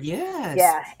Lord, yes.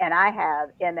 Yeah, and I have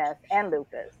MS and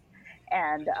lupus,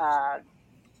 and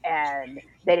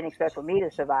they didn't expect for me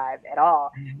to survive at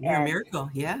all. You're a miracle,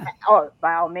 yeah. Oh,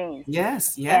 by all means.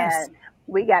 Yes. And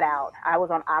we got out. I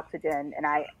was on oxygen, and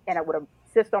I would have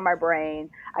cyst on my brain.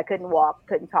 I couldn't walk,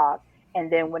 couldn't talk.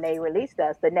 And then when they released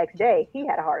us, the next day he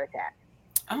had a heart attack.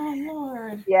 Oh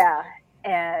Lord. Yeah,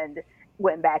 and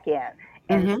went back in.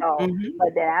 And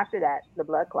but then after that, the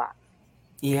blood clots.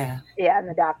 Yeah. Yeah, and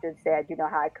the doctor said,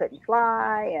 how I couldn't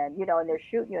fly, and and they're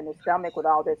shooting you in the stomach with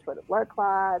all this for the blood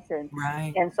clots, and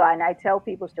so I tell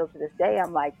people still to this day,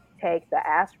 I'm like, take the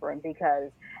aspirin,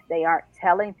 because they aren't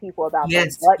telling people about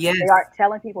the blood. They aren't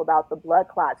telling people about the blood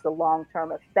clots, the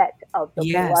long-term effect of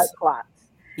the blood clots.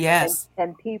 Yes.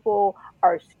 And people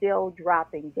are still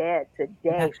dropping dead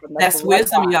today from the That's blood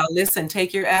wisdom, clots. y'all. Listen,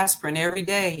 take your aspirin every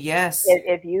day. Yes.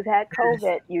 If you've had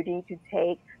COVID, you need to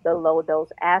take the low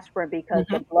dose aspirin, because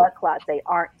the blood clots, they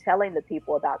aren't telling the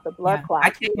people about the blood clots. I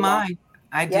take mine.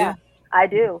 I do. Yeah, I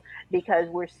do, because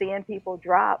we're seeing people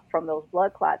drop from those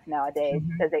blood clots nowadays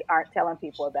because they aren't telling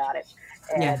people about it.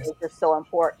 And it's just so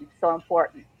important, so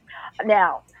important.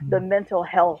 Now, the mental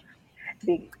health,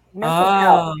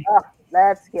 health.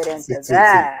 Let's get into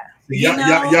that.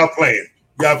 Y'all playing.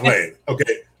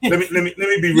 Okay. Let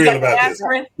me be real about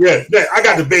aspirin? this. Yeah, I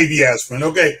got the baby aspirin.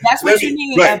 Okay. That's what you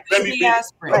need. A baby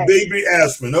aspirin. A baby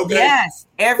aspirin. Okay. Yes.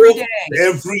 Every day.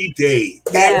 Every day.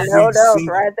 That's no dose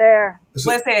right there.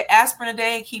 Let's say aspirin a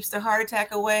day keeps the heart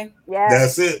attack away.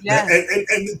 That's it. Yes.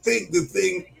 And the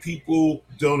thing people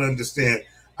don't understand,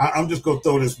 I'm just going to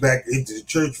throw this back into the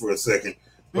church for a second.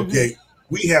 Okay.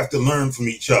 We have to learn from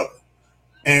each other.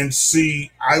 And see,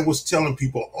 I was telling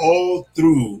people all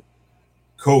through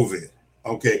COVID,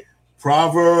 okay,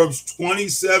 Proverbs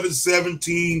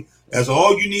 27:17, that's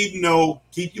all you need to know.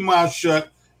 Keep your mouth shut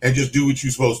and just do what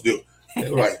you're supposed to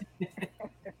do. Right.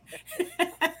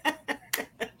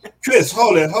 Chris,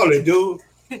 hold it, dude.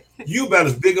 You about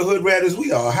as big a hood rat as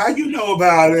we are. How you know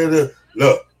about it?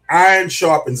 Look, iron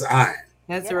sharpens iron.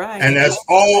 That's right. And that's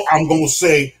all I'm going to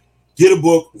say. Get a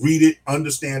book, read it,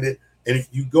 understand it. And if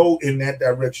you go in that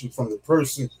direction from the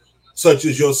person such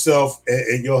as yourself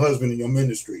and your husband in your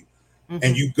ministry,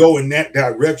 and you go in that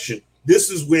direction, this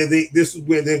is where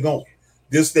they're going.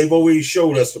 They've always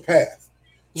showed us the path.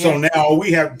 So now all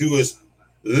we have to do is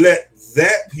let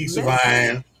that piece of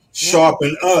iron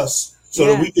sharpen us so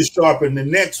that we can sharpen the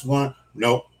next one.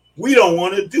 No, we don't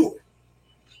want to do it.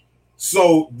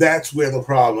 So that's where the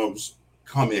problems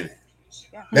come in at.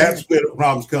 That's where the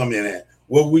problems come in at.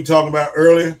 What were we talking about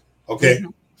earlier? Okay,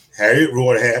 Harriet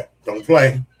wore a hat. Don't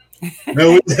play.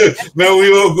 Remember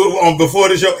we were on before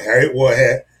the show. Harriet wore a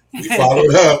hat. We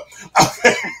followed her.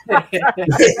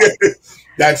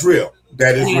 That's real.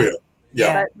 That is real.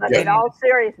 Yeah. But in all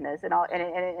seriousness,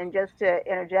 and just to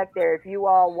interject there, if you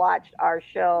all watched our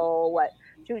show,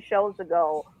 2 shows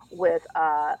ago with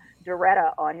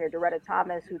Doretta on here, Doretta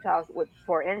Thomas, who talks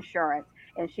for insurance,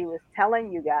 and she was telling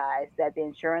you guys that the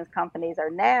insurance companies are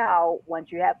now,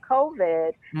 once you have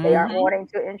COVID, they are wanting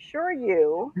to insure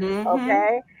you.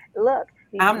 Okay, look,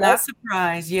 I'm not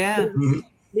surprised.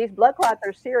 These blood clots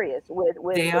are serious with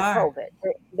COVID.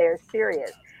 They're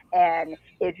serious. And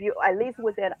if you, at least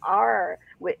within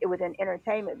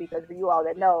entertainment, because for you all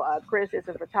that know, Chris is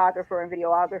a photographer and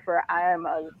videographer. I am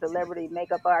a celebrity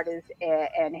makeup artist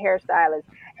and hairstylist.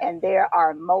 And there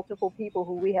are multiple people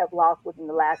who we have lost within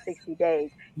the last 60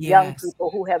 days. Young people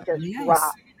who have just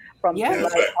dropped from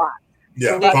blood clots.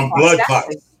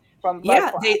 From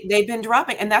blood clots. They've been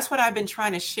dropping. And that's what I've been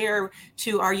trying to share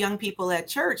to our young people at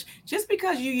church. Just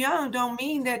because you're young don't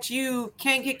mean that you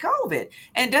can't get COVID.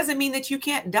 And doesn't mean that you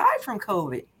can't die from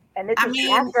COVID. And this is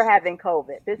after having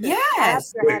COVID. This is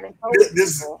after having COVID.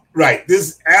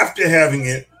 This after having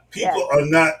it, people are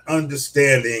not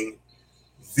understanding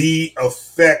the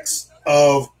effects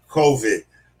of COVID.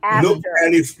 Look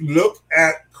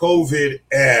at COVID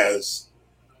as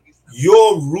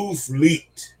your roof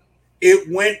leaked. It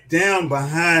went down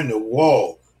behind the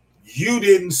wall. You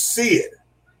didn't see it.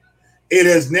 It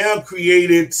has now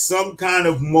created some kind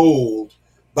of mold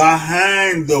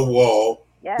behind the wall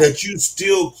that you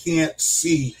still can't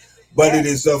see, but it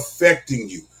is affecting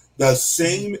you. The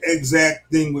same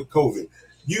exact thing with COVID.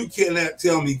 You cannot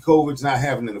tell me COVID's not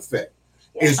having an effect.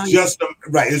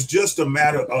 It's just a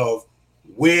matter of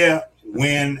where,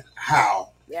 when, how.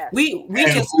 We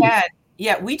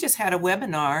just had a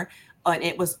webinar. And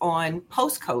it was on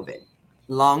post-COVID,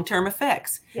 long-term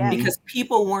effects, because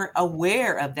people weren't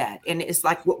aware of that. And it's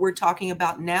like what we're talking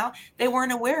about now. They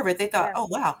weren't aware of it. They thought, oh,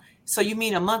 wow. So you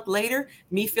mean a month later,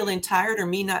 me feeling tired or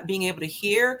me not being able to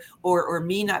hear or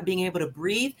me not being able to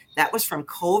breathe, that was from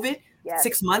COVID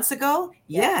 6 months ago?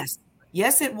 Yes,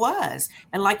 it was.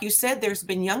 And like you said, there's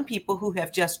been young people who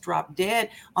have just dropped dead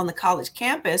on the college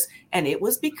campus, and it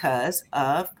was because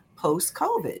of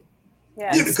post-COVID.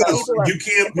 Because you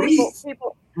can't breathe.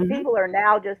 People are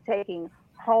now just taking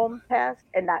home tests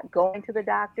and not going to the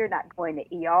doctor, not going to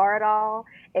ER at all,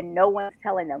 and no one's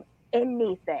telling them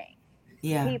anything.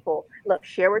 People, look,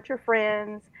 share with your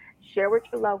friends, share with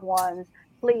your loved ones.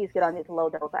 Please get on this low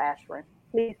dose aspirin.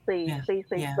 Please.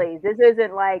 This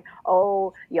isn't like,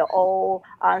 your old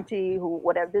auntie who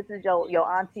whatever. This is your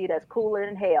auntie that's cooler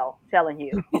than hell telling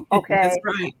you. Okay, that's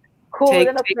right. Cooler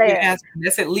than a fan.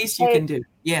 That's at least you can do.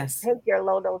 Yes. Take your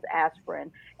low dose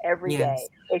aspirin every day.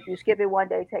 If you skip it one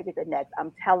day, take it the next.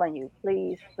 I'm telling you,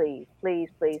 please. I'm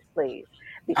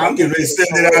getting ready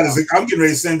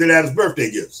to send it out as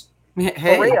birthday gifts.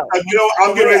 Hey. For real. I'm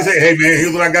getting ready to say, hey man,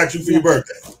 here's what I got you for your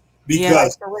birthday.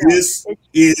 Because this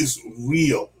is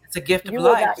real. It's a gift of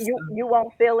life. You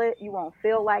won't feel it. You won't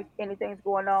feel like anything's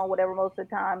going on, whatever, most of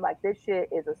the time. Like, this shit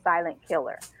is a silent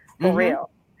killer. For real.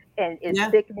 And it's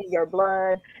thickening your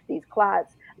blood, these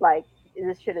clots, like,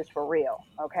 this shit is for real.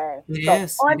 Okay.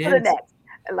 Yes. So on to the next.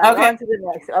 On to the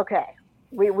next. Okay.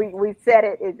 We said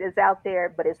it. It's out there,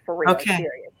 but it's for real. Okay. It's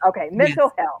serious. Okay.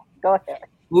 Mental health. Go ahead.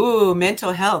 Ooh,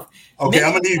 mental health. Okay,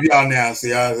 I'm gonna need y'all now. See,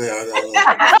 you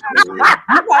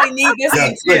probably need this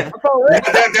one too.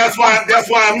 That's why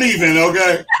I'm leaving.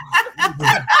 Okay.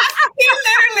 He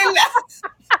literally left.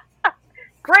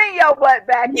 Bring your butt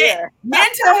back here.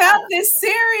 Mental health is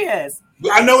serious.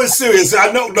 I know it's serious.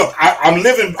 I know. Look, I'm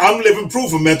living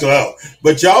proof of mental health.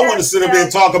 But y'all want to sit up there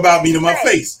and talk about me to my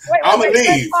face. I'm gonna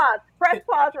leave. Press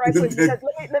pause right quick, because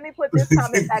let me put this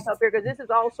comment back up here, because this is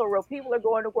also real. People are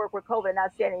going to work with COVID, not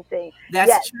saying anything.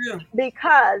 That's true.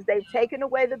 Because they've taken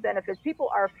away the benefits. People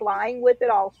are flying with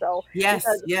it also. Yes,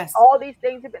 because yes. all these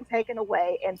things have been taken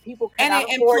away, and people cannot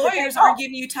afford employers aren't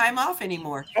giving you time off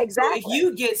anymore. Exactly. So if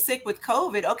you get sick with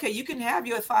COVID, okay, you can have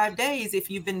your 5 days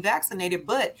if you've been vaccinated,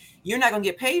 but you're not going to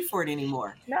get paid for it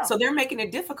anymore. No. So they're making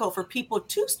it difficult for people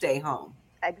to stay home.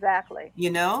 Exactly. You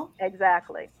know?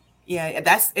 Exactly. Yeah,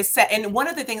 it's sad. And one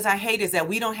of the things I hate is that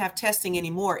we don't have testing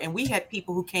anymore. And we had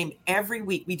people who came every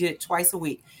week. We did it twice a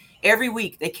week. Every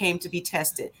week they came to be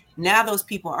tested. Now those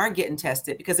people aren't getting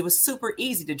tested because it was super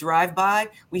easy to drive by.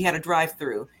 We had a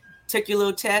drive-through. Took your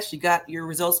little test. You got your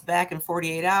results back in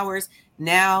 48 hours.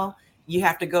 Now you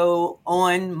have to go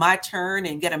on My Turn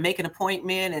and make an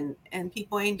appointment, and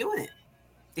people ain't doing it.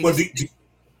 Well,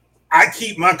 I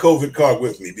keep my COVID card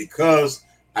with me because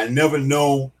I never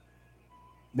know.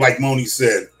 Like Moni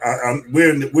said,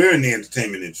 we're in the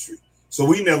entertainment industry, so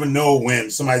we never know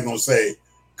when somebody's gonna say,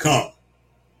 "Come,"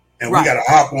 and we got to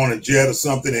hop on a jet or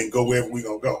something and go wherever we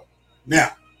gonna go.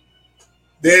 Now,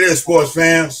 there it is, sports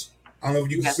fans. I don't know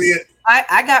if you can see it.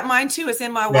 I got mine too. It's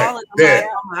in my wallet on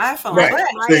my iPhone. Right.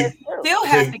 But you still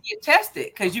have to get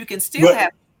tested because you can still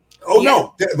have. Oh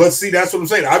no! But see, that's what I'm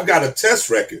saying. I've got a test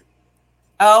record.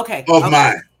 Oh, okay. Of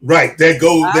mine. Right. That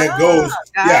goes. Yeah.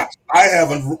 Gotcha. I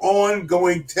have an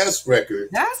ongoing test record.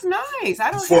 That's nice. I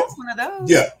don't have one of those.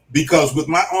 Yeah. Because with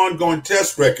my ongoing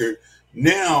test record,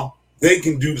 now they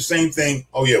can do the same thing.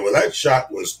 Oh, yeah. Well, that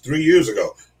shot was 3 years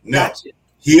ago. Now,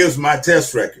 here's my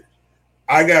test record.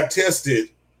 I got tested.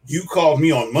 You called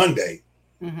me on Monday.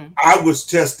 Mm-hmm. I was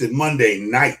tested Monday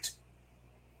night.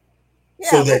 Yeah,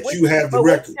 so that you have the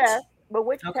records. But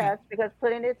which test? Because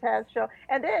putting the test show.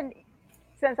 And then,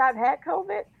 since I've had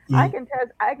COVID, I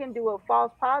can do a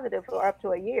false positive for up to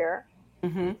a year.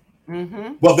 Mm-hmm.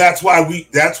 Mm-hmm. Well, that's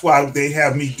why they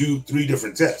have me do 3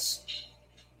 different tests.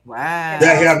 Wow. They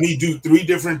have me do 3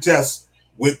 different tests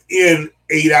within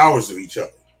 8 hours of each other.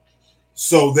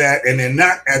 So that, and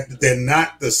they're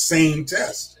not the same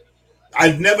test.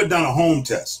 I've never done a home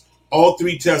test. All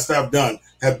 3 tests I've done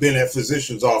have been at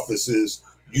physicians' offices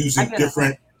using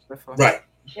different. Right.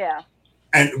 Yeah.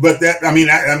 But that's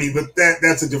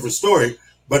a different story.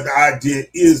 But the idea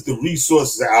is the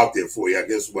resources are out there for you, I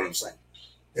guess is what I'm saying.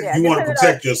 If you want to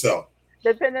protect yourself.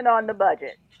 Depending on the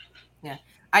budget. Yeah.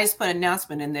 I just put an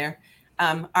announcement in there.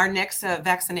 Our next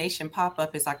vaccination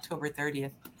pop-up is October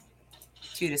 30th,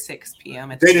 2 to 6 p.m.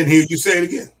 They didn't hear you say it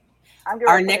again.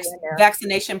 Our next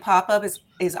vaccination pop-up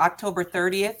is October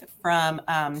 30th from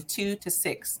 2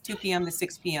 p.m. to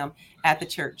 6 p.m. at the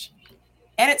church.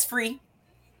 And it's free.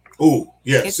 Oh,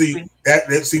 yeah. See,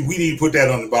 we need to put that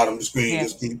on the bottom of the screen. Yeah.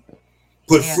 Just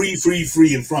put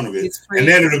free in front of it. And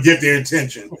then it'll get their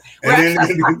attention. And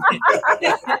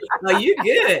well, you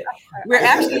good. We're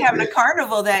actually having a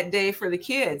carnival that day for the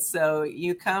kids. So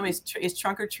you come, it's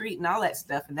trunk or treat and all that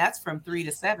stuff. And that's from 3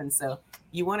 to 7. So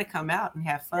you want to come out and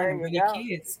have fun and bring your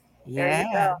kids.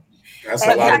 Yeah. That's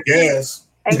a lot of gas.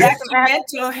 And that's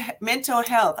mental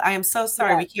health. I am so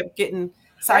sorry. We kept getting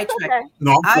sidetracked. Okay.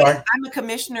 No, I'm sorry. I'm a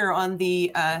commissioner on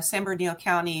the San Bernardino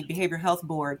County Behavioral Health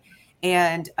Board.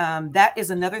 And that is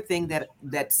another thing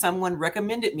that someone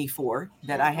recommended me for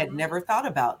that I had never thought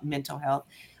about, mental health.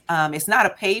 It's not a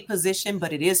paid position,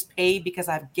 but it is paid because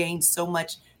I've gained so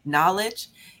much knowledge.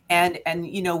 And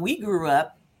we grew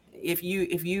up, if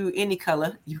you any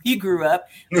color, you grew up,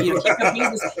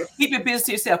 keep your business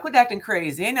to yourself. Quit acting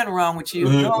crazy. Ain't nothing wrong with you.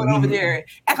 Go on over there.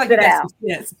 Act like you got some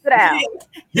sense. Sit down.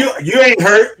 You ain't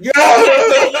hurt. You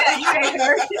ain't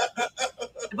hurt.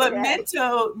 But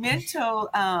mental,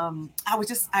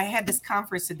 I had this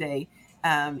conference today,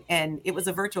 and it was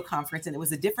a virtual conference, and it was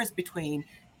the difference between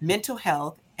mental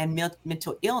health and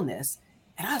mental illness.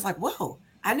 And I was like, whoa,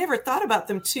 I never thought about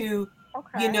them two.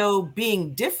 Okay.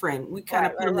 Being different. We kind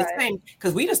of put them the same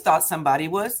because we just thought somebody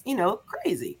was,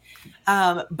 crazy.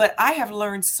 But I have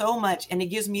learned so much, and it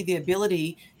gives me the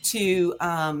ability to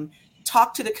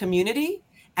talk to the community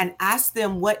and ask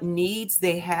them what needs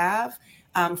they have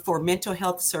for mental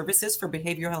health services, for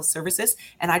behavioral health services.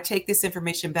 And I take this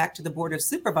information back to the Board of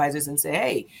Supervisors and say,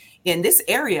 hey, in this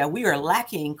area, we are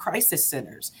lacking crisis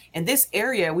centers. In this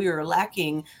area, we are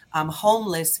lacking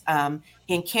homeless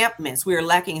encampments. We are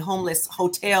lacking homeless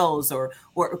hotels or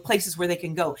places where they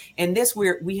can go. In this,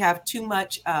 we have too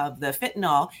much of the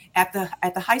fentanyl at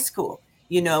the high school,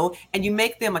 and you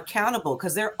make them accountable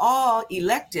because they're all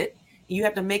elected. you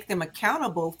have to make them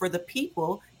accountable for the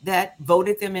people that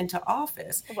voted them into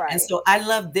office. Right. And so I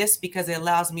love this because it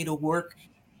allows me to work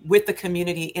with the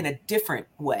community in a different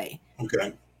way.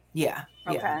 Okay. Yeah.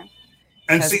 Yeah. Okay.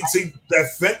 And 'Cause see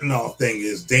that fentanyl thing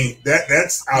is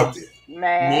that's out there.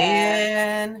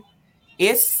 Man,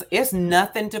 it's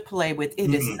nothing to play with.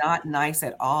 It is Mm-mm. not nice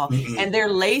at all. Mm-mm. And they're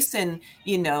lacing,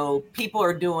 people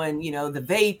are doing, the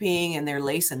vaping, and they're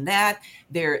lacing that.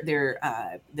 They're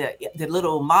the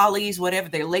little mollies, whatever,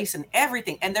 they're lacing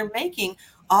everything. And they're making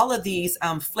all of these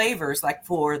flavors, like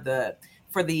for the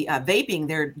vaping,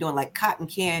 they're doing like cotton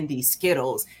candy,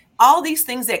 Skittles, all these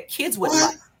things that kids would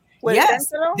What? like. With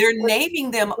Yes, fentanyl? they're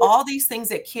naming them all these things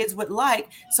that kids would like.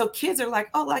 So kids are like,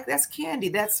 oh, like that's candy.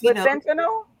 That's, With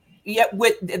fentanyl? yeah,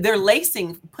 they're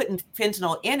putting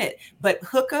fentanyl in it. But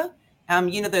hookah,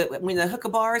 when the hookah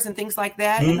bars and things like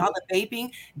that, and all the vaping,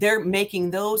 they're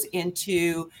making those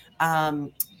into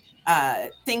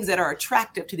things that are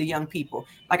attractive to the young people.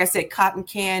 Like I said, cotton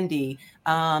candy,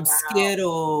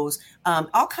 Skittles,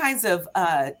 all kinds of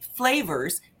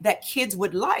flavors that kids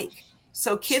would like.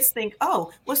 So kids think,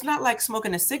 oh, well, it's not like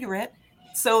smoking a cigarette,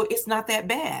 so it's not that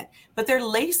bad. But they're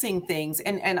lacing things,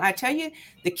 and I tell you,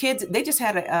 the kids, they just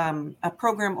had a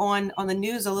program on the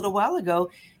news a little while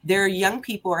ago. Their young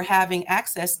people are having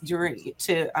access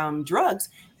to drugs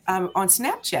on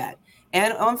Snapchat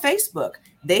and on Facebook.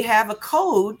 They have a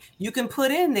code you can put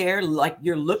in there, like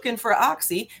you're looking for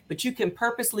Oxy, but you can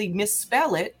purposely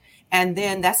misspell it, and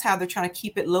then that's how they're trying to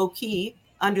keep it low key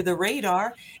under the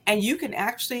radar. And you can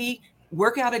actually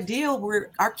work out a deal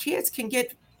where our kids can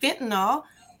get fentanyl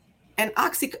and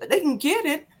Oxy. They can get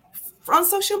it on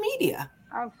social media.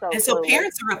 And so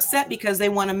parents are upset because they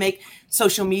want to make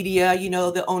social media,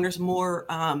 the owners more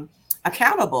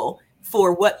accountable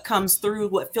for what comes through,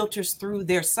 what filters through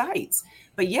their sites.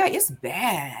 But yeah, it's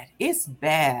bad. It's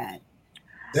bad.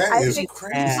 That is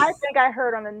crazy. I think I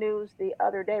heard on the news the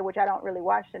other day, which I don't really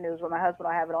watch the news, but my husband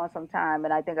will have it on sometime.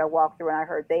 And I think I walked through and I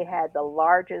heard they had the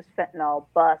largest fentanyl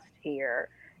bust here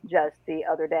just the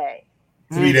other day.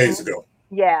 3 days ago.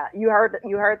 Yeah, you heard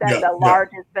that, the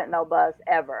largest fentanyl bust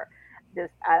ever.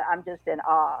 I'm just in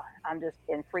awe. I'm just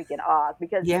in freaking awe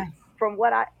because from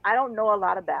what I don't know a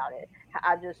lot about it.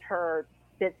 I just heard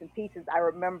bits and pieces. I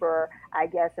remember, I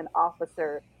guess, an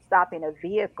officer stopping a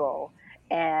vehicle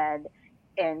and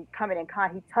coming in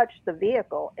contact. He touched the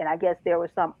vehicle, and I guess there was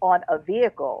some on a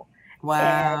vehicle.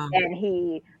 Wow. And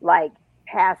he like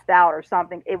passed out or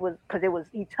something. It was because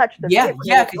he touched the vehicle.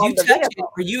 Yeah, because you touch it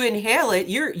or you inhale it,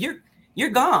 you're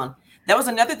gone. That was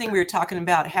another thing we were talking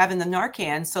about, having the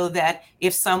Narcan, so that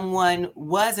if someone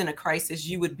was in a crisis,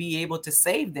 you would be able to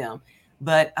save them.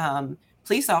 But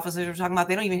police officers are talking about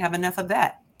they don't even have enough of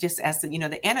that, just as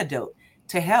the antidote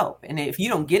to help. And if you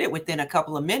don't get it within a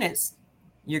couple of minutes,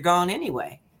 you're gone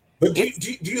anyway. But do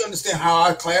you understand how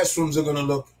our classrooms are going to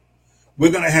look?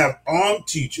 We're going to have armed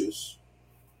teachers.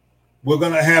 We're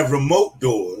going to have remote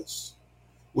doors.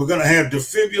 We're going to have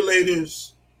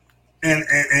defibrillators and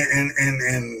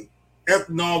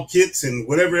ethanol kits and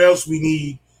whatever else we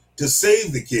need to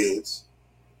save the kids.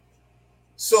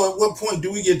 So at what point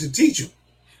do we get to teach them?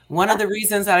 One of the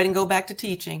reasons I didn't go back to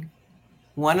teaching,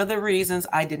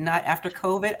 after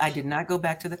COVID, I did not go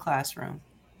back to the classroom.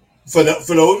 For those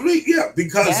reasons,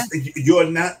 because you're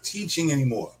not teaching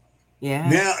anymore. Yeah.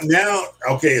 Now,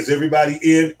 okay, is everybody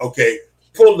in? Okay,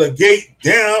 pull the gate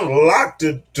down, lock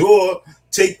the door,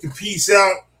 take the piece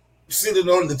out, sit it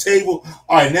on the table.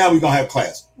 All right, now we're gonna have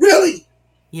class. Really?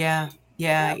 Yeah.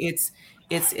 It's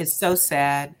so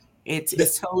sad.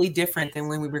 It's totally different than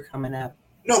when we were coming up.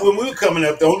 No, when we were coming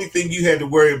up, the only thing you had to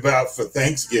worry about for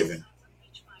Thanksgiving,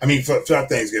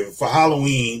 for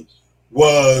Halloween,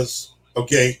 was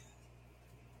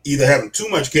either having too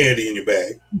much candy in your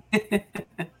bag,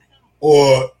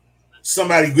 or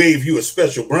somebody gave you a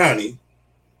special brownie,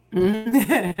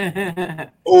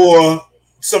 or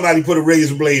somebody put a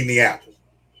razor blade in the apple.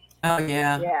 Oh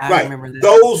yeah. I remember that.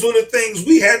 Those were the things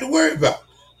we had to worry about.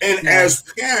 And as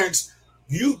parents,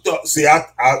 you thought,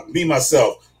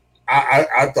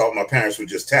 I thought my parents were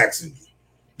just taxing me.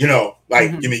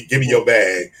 Give me your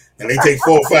bag, and they take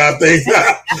 4 or 5 things.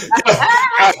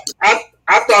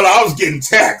 I thought I was getting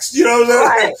taxed. You know what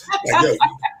I'm saying?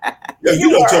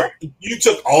 You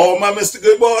took all my Mr.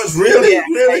 Good boys, really,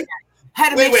 really. Had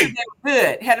to make sure they were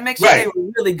good. Had to make sure they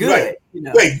were really good.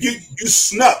 Right. Wait, you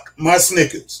snuck my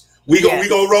Snickers. We gonna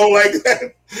roll like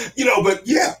that,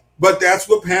 But that's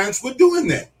what parents were doing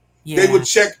then. Yeah. They would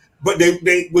check, but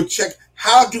they would check.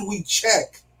 How do we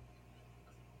check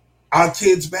our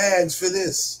kids' bags for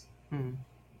this?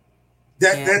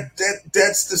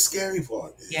 That's the scary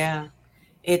part. Yeah.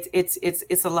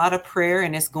 It's a lot of prayer,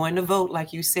 and it's going to vote,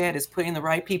 like you said. It's putting the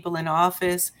right people in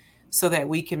office so that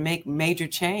we can make major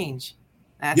change.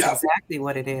 That's exactly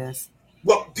what it is.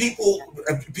 Well,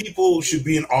 people should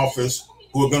be in office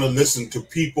who are going to listen to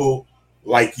people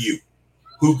like you,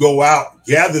 who go out,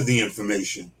 gather the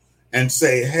information, and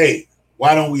say, "Hey,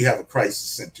 why don't we have a crisis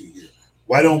center here?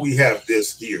 Why don't we have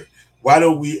this here? Why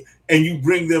don't we?" And you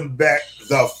bring them back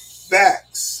the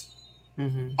facts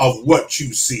of what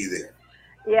you see there.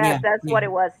 Yes, that's what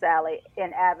it was, Sally,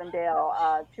 in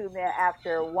Avondale. 2 men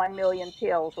after 1 million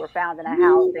pills were found in a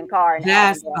house and car in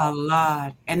That's Avondale. a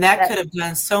lot. And that could have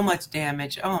done so much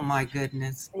damage. Oh, my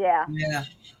goodness. Yeah. Yeah.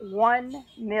 1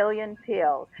 million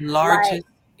pills. Largest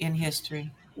in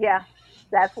history. Yeah,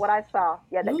 that's what I saw.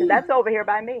 Yeah, because that's over here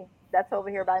by me. That's over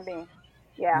here by me.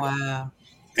 Yeah. Wow.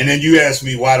 And then you ask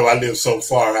me, why do I live so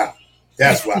far out?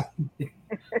 That's why.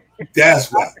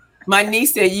 That's why. My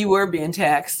niece said you were being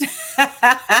taxed.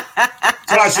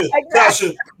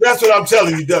 Tasha, that's what I'm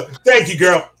telling you, Doug. Thank you,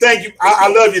 girl. Thank you. I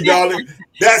love you, darling.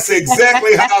 That's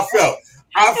exactly how I felt.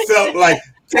 I felt like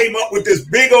came up with this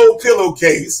big old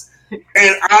pillowcase,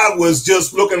 and I was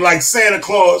just looking like Santa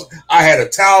Claus. I had a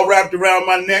towel wrapped around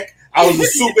my neck. I was a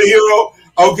superhero.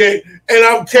 Okay, and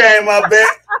I'm carrying my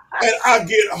bag, and I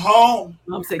get home.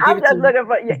 I'm just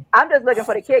looking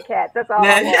for the Kit Kats. That's all.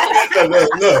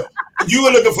 Look, you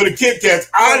were looking for the Kit Kats.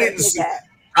 I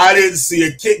didn't see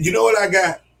a Kit. You know what I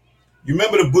got? You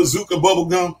remember the bazooka bubble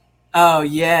gum? Oh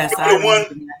yes, the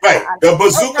one, right? The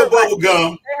bazooka bubble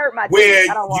gum, where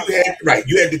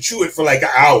you had to chew it for like an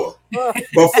hour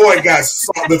before it got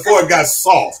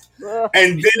soft,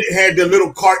 and then it had the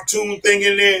little cartoon thing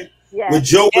in there. With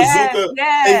Joe Bazooka,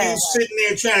 and you sitting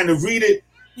there trying to read it.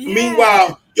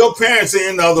 Meanwhile, your parents are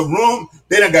in the other room.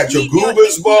 They done got your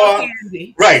Goobers bar.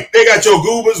 Right. They got your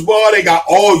Goobers bar. They got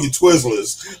all your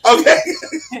Twizzlers. Okay.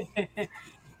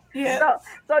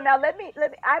 So now let me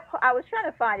I was trying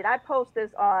to find it. I post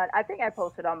this on, I think I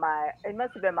posted on it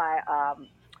must have been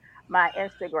my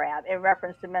Instagram in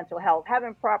reference to mental health,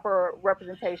 having proper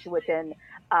representation within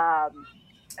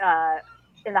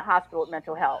in the hospital with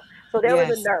mental health. So there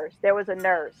was a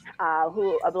nurse,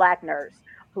 a black nurse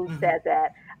who said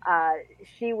that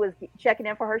she was checking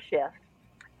in for her shift,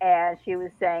 and she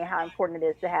was saying how important it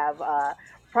is to have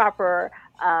proper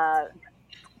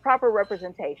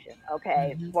representation,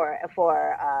 okay, for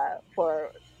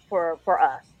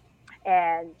us.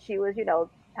 And she was,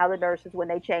 how the nurses, when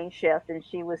they change shift, and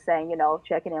she was saying,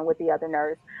 checking in with the other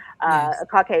nurse, a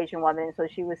Caucasian woman. And so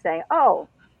she was saying,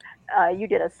 you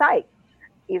did a psych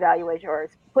evaluation or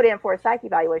put in for a psych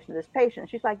evaluation of this patient.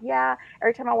 She's like, yeah,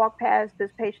 every time I walk past,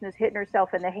 this patient is hitting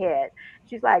herself in the head.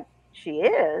 She's like, she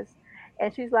is?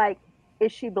 And she's like,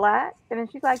 is she black? And then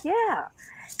she's like, yeah.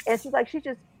 And she's like, she's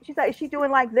like, is she doing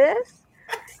like this?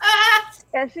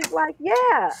 And she's like,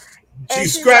 yeah.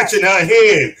 She's scratching her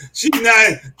head.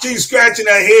 She's scratching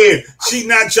her head. She's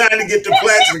not trying to get the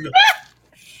plastic.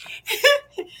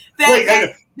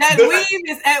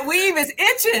 That weave is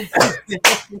itching.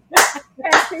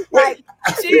 And she's like,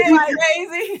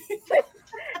 crazy.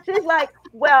 She's like,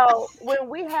 well, when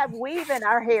we have weave in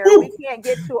our hair, we can't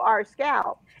get to our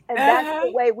scalp, and that's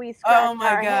the way we scratch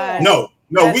our head. No,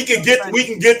 we can get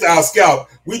to our scalp.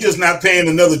 We just not paying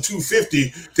another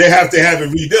 $250 to have it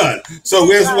redone. So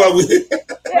where's what we?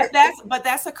 But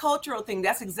that's a cultural thing.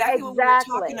 That's exactly what we were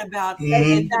talking about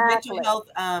in the mental health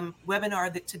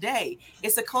webinar today.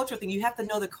 It's a cultural thing. You have to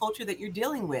know the culture that you're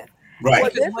dealing with. Right.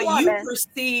 Because what you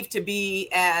perceive to be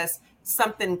as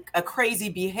a crazy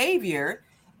behavior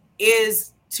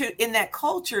is in that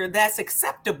culture that's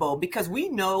acceptable because we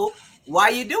know why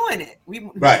you're doing it.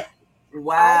 Right.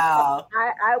 Wow.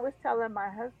 I was telling my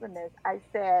husband this. I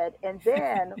said, and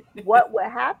then what would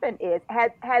happen is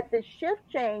had the shift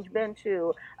change been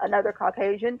to another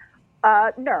Caucasian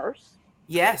nurse,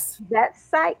 yes, that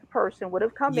psych person would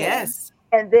have come in.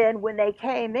 And then when they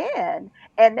came in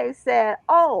and they said,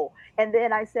 and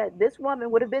then I said, this woman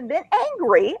would have been then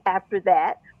angry after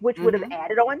that, which would have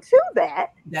added on to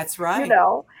that. That's right.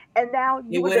 And now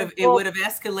it would have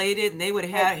escalated, and they would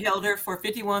have held her for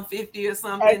 5150 or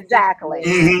something. Exactly.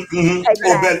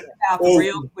 Exactly.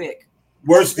 Real quick.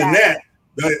 Worse than that,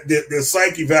 the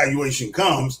psych evaluation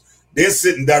comes. They're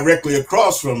sitting directly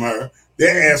across from her.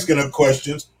 They're asking her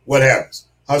questions. What happens?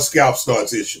 Her scalp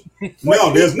starts itching.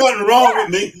 No, there's nothing wrong with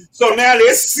me. So now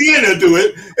they're seeing her do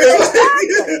it.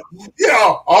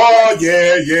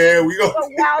 We go. So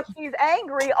while she's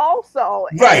angry, also.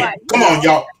 Right. Come on,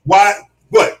 y'all. Why?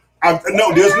 What?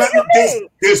 No, there's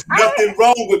nothing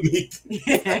wrong with me.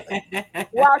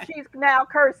 While she's now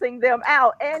cursing them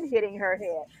out and hitting her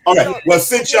head. All right. Well,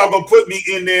 since y'all gonna put me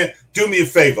in there, do me a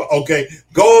favor, okay?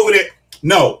 Go over there.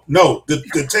 No,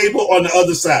 the table on the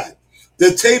other side.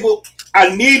 The table.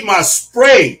 I need my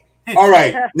spray. All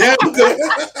right. Now I'm good.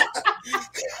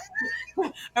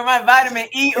 Or my vitamin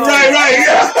E oil. Right,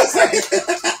 yeah.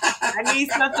 I need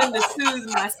something to soothe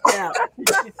my scalp.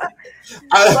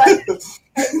 But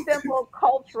a simple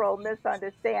cultural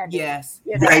misunderstanding. Yes.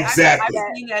 You know, Exactly.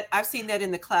 I've seen that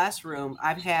in the classroom.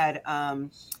 I've had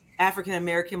African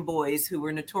American boys who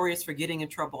were notorious for getting in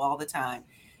trouble all the time.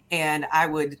 And I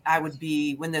would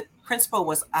be, when the principal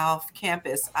was off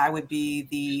campus, I would be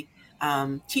the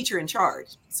teacher in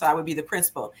charge. So I would be the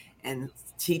principal, and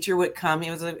teacher would come.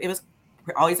 It was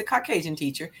always a Caucasian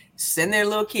teacher, send their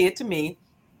little kid to me,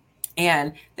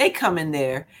 and they come in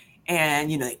there and,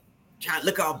 try to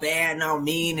look all bad and all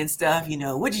mean and stuff.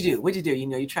 What'd you do?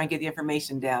 You try and get the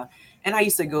information down. And I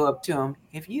used to go up to them,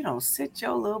 if you don't sit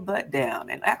your little butt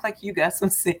down and act like you got some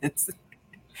sense,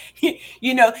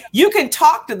 you can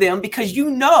talk to them because you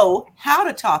know how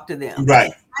to talk to them.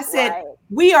 Right. I said,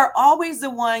 we are always the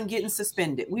one getting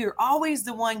suspended. We are always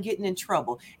the one getting in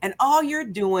trouble. And all you're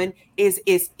doing is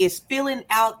filling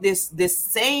out this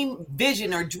same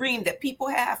vision or dream that people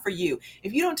have for you.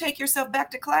 If you don't take yourself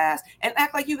back to class and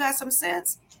act like you got some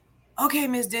sense, okay,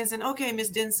 Miss Denson.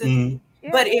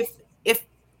 Mm-hmm. But if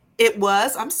it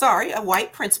was, I'm sorry, a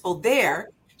white principal there,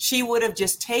 she would have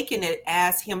just taken it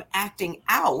as him acting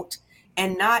out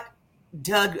and not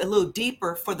dug a little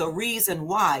deeper for the reason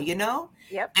why,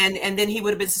 Yep. And then he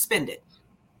would have been suspended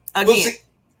again. Well, see,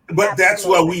 but that's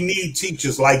why we need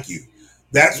teachers like you.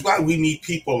 That's why we need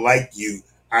people like you.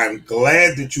 I'm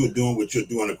glad that you are doing what you're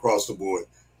doing across the board.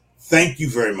 Thank you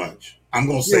very much. I'm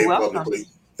going to say it publicly.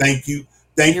 Thank you.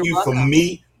 Thank you for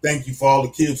me. Thank you for all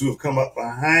the kids who have come up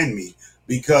behind me,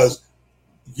 because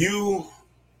you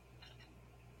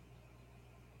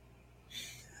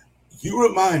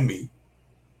remind me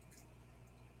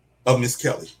of Miss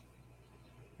Kelly.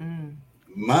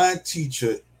 My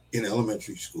teacher in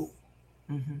elementary school.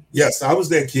 Mm-hmm. Yes, I was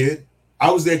that kid. I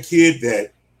was that kid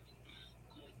that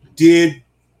did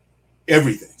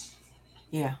everything.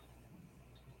 Yeah.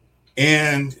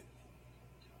 And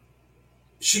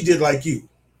she did like you.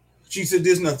 She said,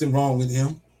 there's nothing wrong with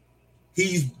him.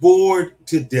 He's bored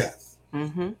to death.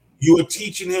 Mm-hmm. You are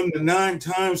teaching him the 9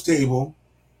 times table,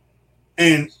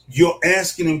 and you're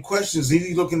asking him questions, and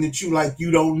he's looking at you like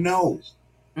you don't know.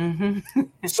 Mm-hmm.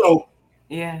 So,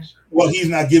 yeah. Well, he's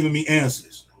not giving me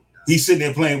answers. He's sitting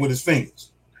there playing with his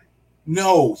fingers.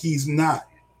 No, he's not.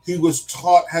 He was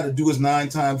taught how to do his 9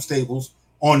 times tables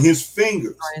on his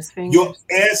fingers. You're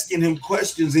asking him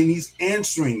questions and he's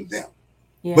answering them.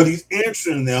 Yeah. But he's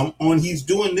answering them on he's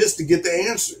doing this to get the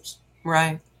answers.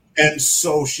 Right. And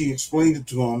so she explained it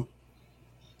to him.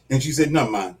 And she said, no,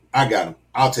 mind. I got him.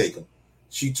 I'll take him.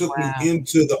 She took me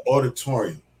into the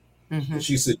auditorium. Mm-hmm. And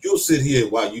she said, you'll sit here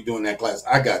while you're doing that class.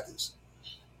 I got this.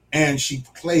 And she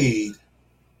played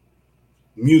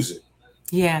music.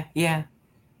 Yeah, yeah.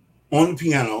 On the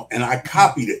piano, and I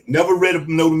copied it. Never read a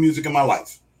note of music in my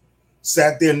life.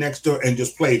 Sat there next to her and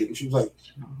just played it. And she was like,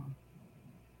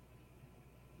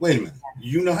 wait a minute.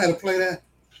 You know how to play that?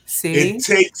 See? It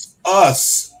takes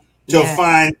us to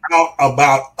find out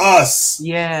about us.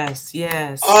 Yes,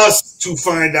 yes. Us to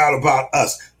find out about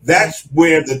us. That's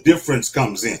where the difference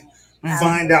comes in. Mm-hmm.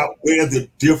 Find out where the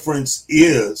difference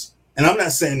is. And I'm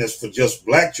not saying this for just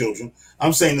Black children.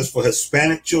 I'm saying this for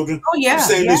Hispanic children. Oh, yeah. I'm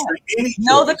saying this for any children.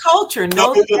 Know the culture.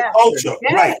 Know the culture.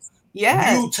 Yes. Right.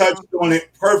 Yes. You touched on it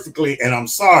perfectly, and I'm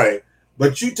sorry,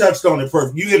 but you touched on it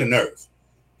perfectly. You hit a nerve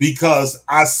because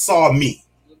I saw me.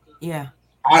 Yeah.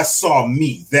 I saw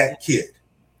me, that kid.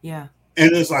 Yeah.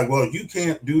 And it's like, well, you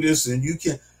can't do this, and you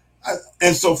can't.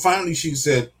 And so finally she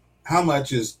said, how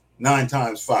much is 9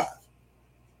 times 5?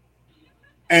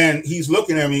 And he's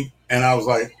looking at me, and I was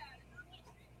like,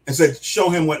 and said, show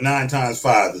him what 9 times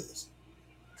 5 is.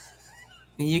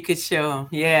 And you could show him.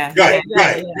 Yeah. Right.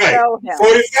 45.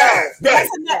 Right. That's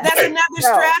another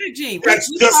strategy.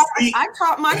 I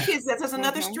taught my kids that's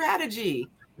another strategy.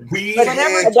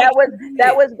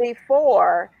 That was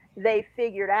before they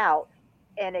figured out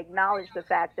and acknowledged the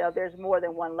fact that there's more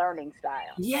than one learning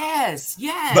style. Yes,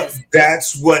 yes. But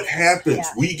that's what happens.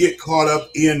 Yeah. We get caught up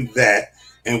in that,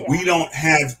 and we don't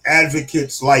have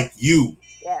advocates like you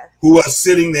who are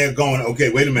sitting there going,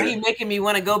 okay, wait a Are minute. you making me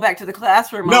want to go back to the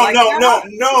classroom? No, I'm like,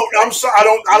 no. I'm sorry.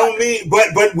 I don't mean,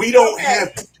 but we don't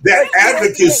have that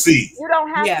advocacy. You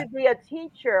don't have Yeah. to be a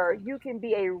teacher. You can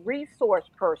be a resource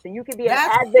person. You can be an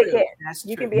That's advocate. true. That's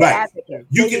You true. can be Right. an advocate.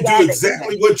 You They can need do advocates.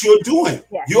 exactly what you're doing.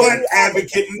 Yeah, You're they an need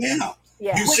advocate advocates. now.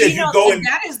 Yeah. You Well, said you go and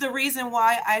that is the reason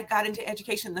why I got into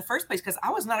education in the first place, because I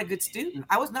was not a good student.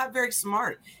 I was not very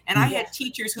smart. And I had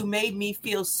teachers who made me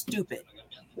feel stupid.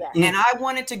 Yeah. And I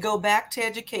wanted to go back to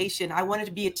education. I wanted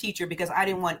to be a teacher because I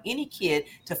didn't want any kid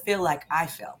to feel like I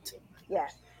felt. Yeah.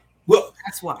 Well,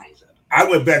 That's why. I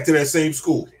went back to that same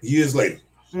school years later.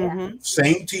 Mm-hmm.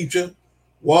 Same teacher,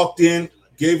 walked in,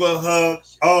 gave her a hug.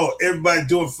 Oh, everybody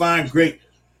doing fine, great.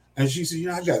 And she said,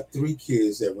 I got 3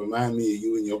 kids that remind me of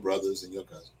you and your brothers and your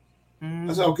cousins. Mm-hmm.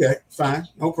 I said, okay, fine,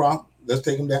 no problem. Let's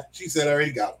take them down. She said, I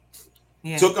already got them.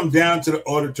 Yeah. Took them down to the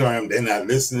auditorium. They're not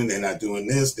listening. They're not doing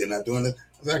this. They're not doing this.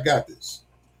 I said, I got this.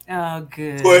 Oh,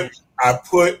 good. I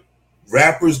put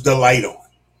Rapper's Delight on.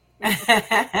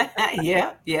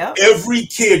 Yeah. Every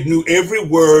kid knew every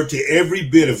word to every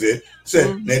bit of it.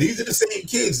 Said, now these are the same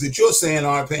kids that you're saying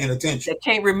aren't paying attention. They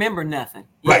can't remember nothing.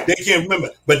 Right, they can't remember,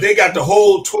 but they got the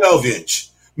whole 12-inch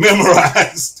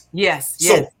memorized. Yes.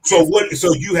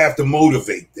 So you have to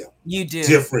motivate them. You do.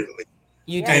 Differently.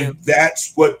 You do. And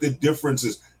that's what the difference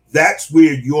is. That's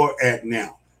where you're at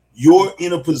now. You're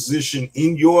in a position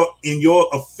in your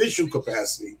official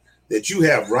capacity that you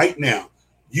have right now.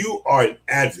 You are an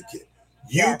advocate.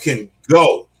 You can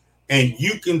go and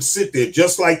you can sit there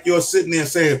just like you're sitting there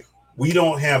saying, we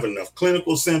don't have enough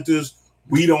clinical centers.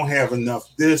 We don't have enough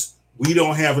this. We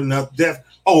don't have enough that.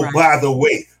 Oh, Right. by the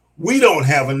way, we don't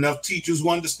have enough teachers who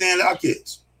understand our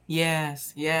kids.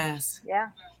 Yes. Yeah.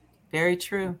 Very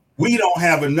true. We don't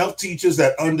have enough teachers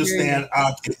that understand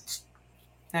our kids.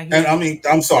 And I mean,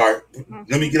 I'm sorry.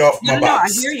 Let me get off my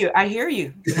box. I hear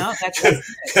you. No, that's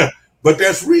But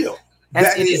that's real.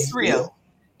 That is real.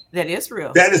 That is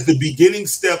real. That is the beginning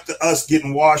step to us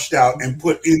getting washed out and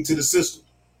put into the system.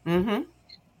 Mm-hmm.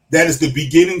 That is the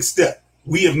beginning step.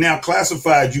 We have now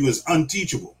classified you as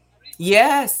unteachable.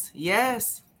 Yes.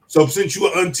 So since you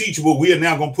are unteachable, we are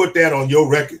now going to put that on your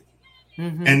record.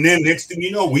 Mm-hmm. And then next thing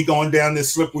you know, we going down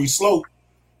this slippery slope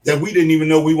that we didn't even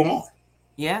know we were on.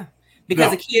 Yeah.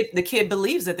 Because the kid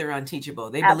believes that they're unteachable.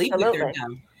 They believe that they're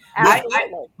dumb.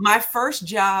 My first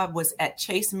job was at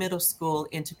Chase Middle School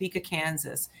in Topeka,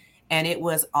 Kansas, and it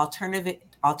was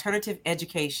alternative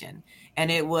education, and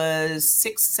it was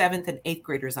 6th, 7th, and 8th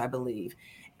graders, I believe.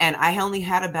 And I only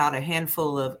had about a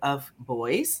handful of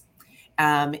boys,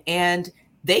 and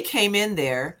they came in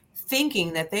there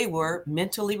thinking that they were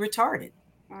mentally retarded.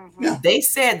 Mm-hmm. Yeah. They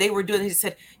said they were doing. He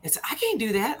said, I can't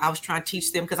do that. I was trying to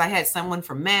teach them because I had someone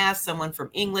from math, someone from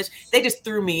English. They just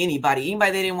threw me anybody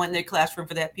they didn't want in their classroom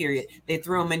for that period. They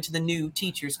threw them into the new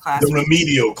teacher's classroom. The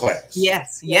remedial class.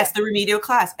 Yes, the remedial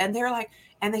class. And they're like,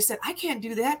 and they said, I can't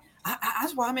do that.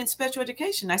 That's why I'm in special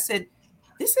education. I said,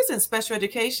 this isn't special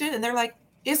education. And they're like,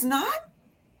 it's not.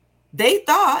 They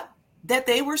thought that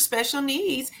they were special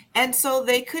needs, and so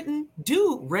they couldn't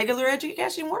do regular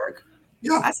education work.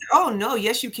 Yeah. I said, oh, no,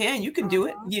 yes, you can. You can do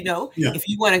it. Yeah. If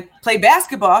you want to play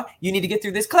basketball, you need to get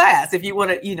through this class. If you want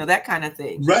to, that kind of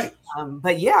thing. Right.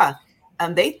 But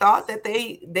they thought that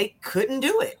they couldn't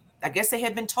do it. I guess they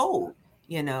had been told,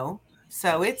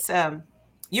 So it's,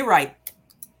 you're right.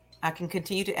 I can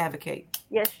continue to advocate.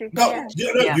 Yes, you can.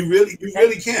 No, you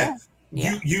really can.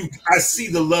 Yeah. I see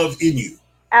the love in you.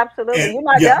 Absolutely. And, you're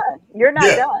not done. You're not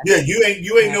done. Yeah, you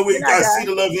ain't nowhere. I see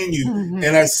the love in you. Mm-hmm.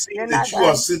 And I see You're that you not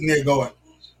are done. sitting there going,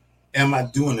 am I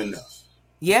doing enough?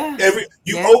 Yeah.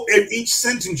 Each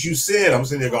sentence you said, I'm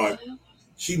sitting there going,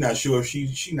 she not sure if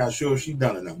she not sure if she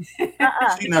done enough.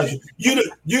 She not sure.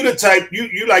 You the type,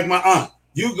 you like my aunt.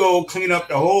 You go clean up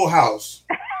the whole house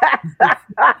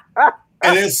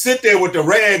and then sit there with the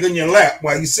rag in your lap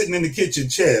while you're sitting in the kitchen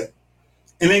chair.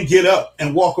 And then get up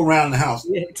and walk around the house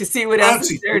To see what else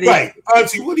is dirty. Right,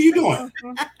 Auntie, what are you doing?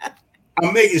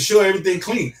 I'm making sure everything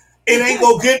clean. It ain't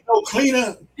gonna get no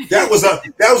cleaner. That was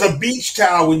a beach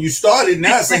towel when you started.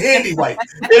 Now it's a handy wipe.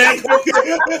 It ain't gonna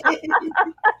get.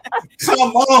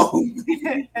 Come on,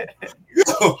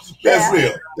 that's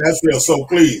real. That's real. So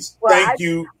please, thank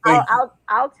you.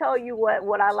 I'll tell you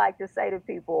what I like to say to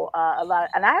people a lot,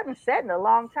 and I haven't said in a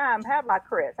long time. Have I,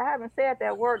 Chris? I haven't said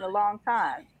that word in a long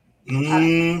time.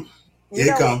 Here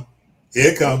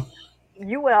it come.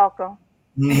 You welcome.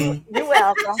 Mm-hmm. You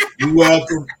welcome. You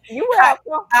welcome. You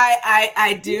welcome.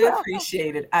 I do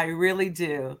appreciate it. I really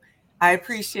do. I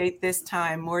appreciate this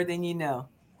time more than you know.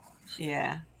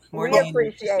 Yeah. More We than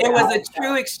appreciate it. It was it. a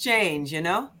true exchange,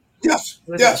 Yes,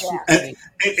 It was a yes, treat.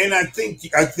 and I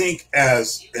think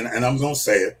as and I'm gonna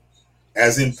say it,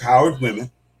 as empowered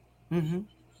women, Mm-hmm.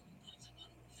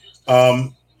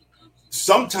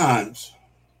 sometimes,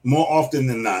 more often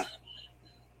than not,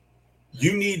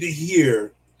 you need to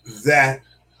hear that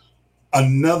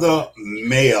another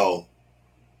male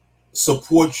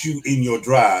supports you in your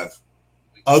drive,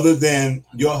 other than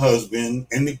your husband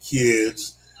and the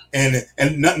kids.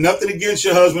 Nothing against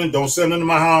your husband. Don't send him to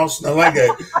my house. Nothing like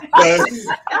that.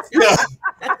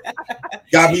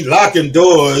 Got me locking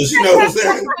doors. You know what I'm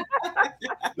saying?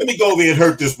 Let me go over here and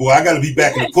hurt this boy. I got to be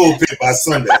back in the pulpit by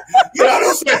Sunday. You know what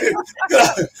I'm saying?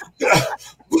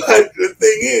 But the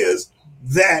thing is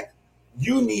that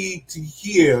you need to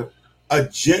hear a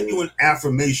genuine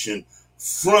affirmation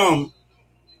from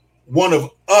one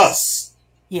of us.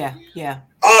 Yeah.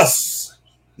 Us.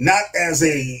 Not as how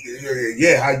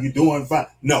you doing? Fine.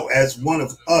 No, as one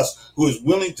of us who is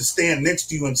willing to stand next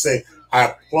to you and say, I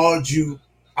applaud you.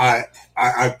 I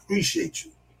appreciate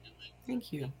you.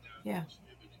 Thank you. Yeah.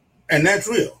 And that's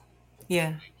real.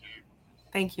 Yeah.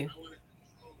 Thank you.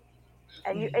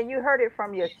 And you heard it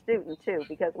from your student too,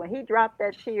 because when he dropped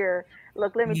that tear,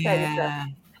 look, let me tell you Yeah.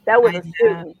 something. That was I a know.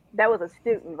 student. That was a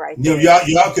student right You know, there.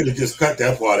 y'all could have just cut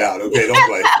that part out. Okay, don't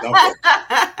play.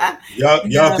 Y'all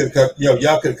No. could cut.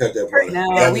 Y'all could cut that part out. No,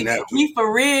 Y'all didn't have to. we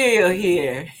for real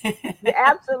here. Yeah,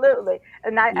 absolutely.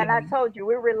 And I Yeah. told you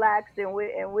we're relaxed and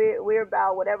we're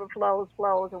about whatever flows,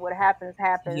 and what happens,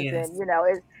 happens. Yes. And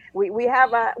it's we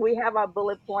have our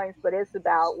bullet points, but it's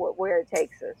about where it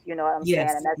takes us. You know what I'm saying?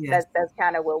 Yes. And Yes. that's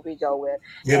kind of what we go with.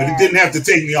 Yeah, but it And didn't have to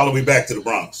take me all the way back to the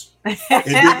Bronx. It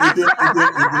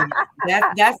didn't.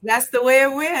 That's the way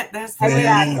it went. That's the way.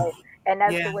 exactly. And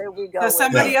that's Yeah. the way we go So with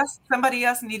it. somebody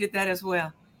else needed that as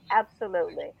well.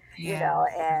 Absolutely. Yeah.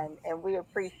 And we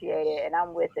appreciate it, and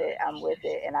I'm with it,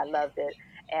 and I loved it.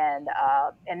 And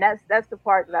that's the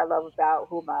part that I love about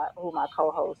who my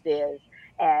co-host is.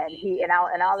 And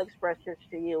I'll express this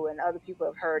to you, and other people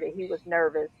have heard it. He was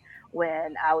nervous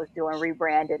when I was doing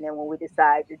rebranding, and when we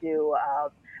decided to do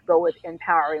go with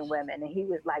empowering women, and he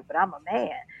was like, but I'm a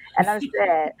man. And I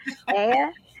said,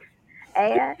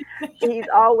 and he's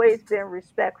always been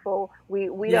respectful. We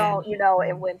Yeah. don't,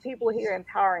 and when people hear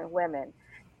empowering women,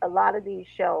 a lot of these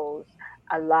shows,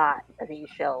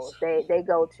 they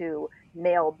go to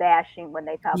male bashing when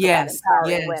they talk about Yes. empowering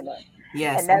Yes. women.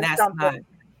 Yes. And And that's that's something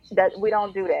not. that we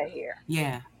don't do that here.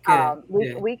 Yeah. Good. We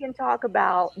Good. we can talk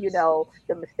about,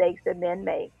 the mistakes that men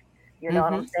make. You know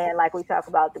what Mm-hmm. I'm saying? Like we talk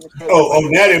about the mistakes Oh,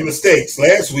 women now they're mistakes.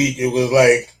 Last week it was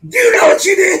like, do you know what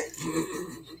you did?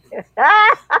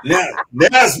 make.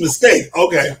 Now it's a mistake.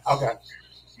 Okay.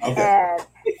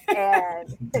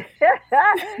 And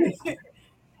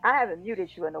I haven't muted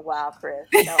you in a while, Chris.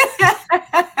 No,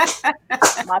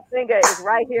 my finger is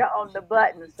right here on the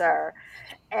button, sir.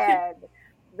 And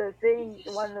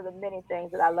one of the many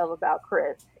things that I love about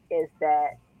Chris is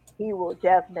that he will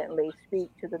definitely speak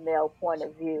to the male point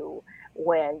of view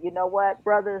when, you know what,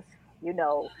 brothers, we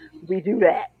do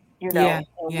that, Yeah.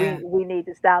 and Yeah. we need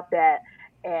to stop that.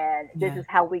 And this Yeah. is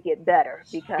how we get better,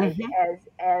 because Mm-hmm.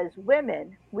 as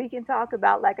women, we can talk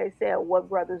about, like I said, what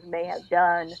brothers may have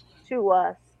done to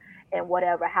us and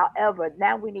whatever. However,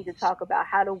 now we need to talk about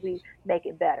how do we make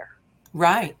it better.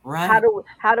 Right. How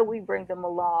Right. do we bring them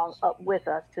along up with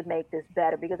us to make this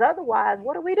better? Because otherwise,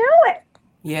 what are we doing?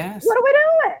 Yes. What are we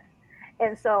doing?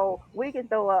 And so we can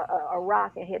throw a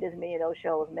rock and hit as many of those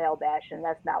shows male bashing.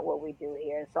 That's not what we do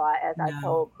here. And so as I No.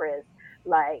 told Chris,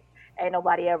 like, ain't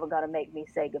nobody ever gonna make me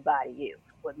say goodbye to you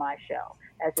with my show.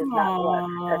 That's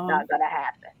Aww. not gonna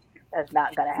happen. That's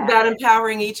not gonna It's about happen.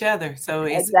 empowering each other. So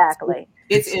Exactly.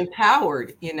 it's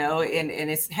empowered, and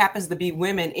it happens to be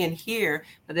women in here,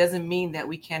 but doesn't mean that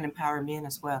we can't empower men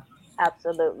as well.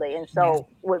 Absolutely. And Yeah. so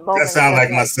with That moments sounds like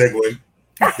my segue.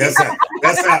 That's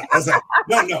how.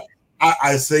 No.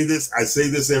 I say this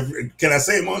every. Can I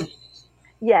say it, Mon?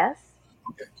 yes.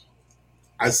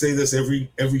 I say this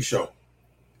every show.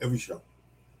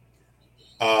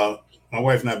 My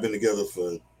wife and I have been together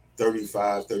for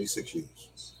 35, 36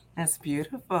 years. That's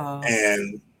beautiful.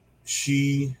 And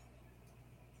she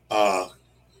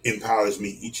empowers me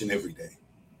each and every day.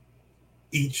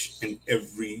 Each and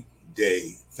every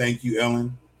day. Thank you,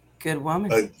 Ellen. Good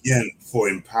woman. Again, for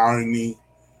empowering me.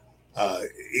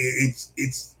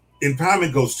 It's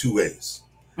empowerment goes two ways.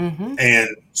 Mm-hmm. And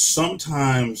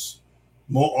sometimes,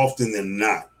 more often than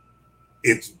not,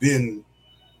 it's been,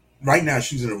 right now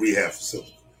she's in a rehab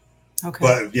facility. Okay.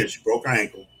 But again, she broke her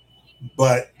ankle.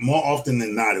 But more often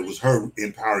than not, it was her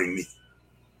empowering me.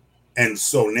 And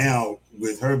so now,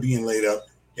 with her being laid up,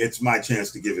 it's my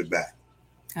chance to give it back.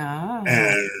 Oh.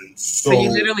 And so you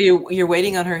literally, you're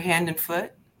waiting on her hand and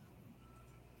foot?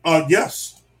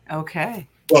 Yes. Okay.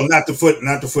 Well, not the foot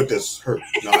that's hurt.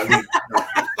 No, I need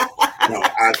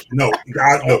no.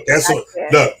 Look, that's what.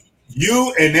 Look,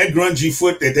 you and that grungy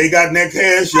foot that they got in that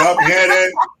cast, y'all can have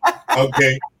that.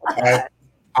 Okay,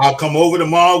 I'll come over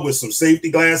tomorrow with some safety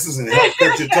glasses and help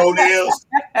cut your toenails.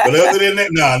 But other than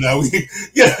that,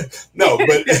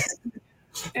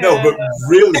 but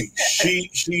really,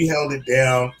 she held it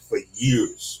down for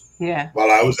years. Yeah.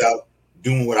 While I was out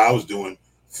doing what I was doing,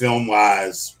 film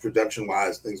wise, production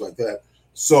wise, things like that.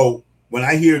 So when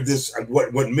I hear this,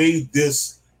 what made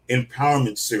this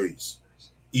empowerment series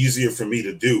easier for me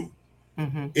to do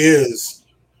is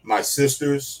my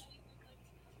sisters,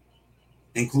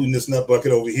 including this nut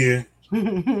bucket over here,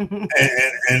 and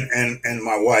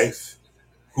my wife,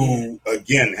 who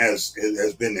again has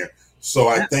been there. So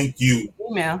I thank you.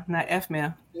 Email, not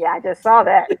F-mail. Yeah, I just saw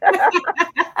that.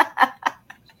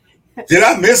 Did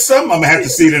I miss something? I'm gonna have to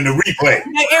see it in the replay.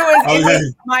 It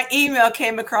was my email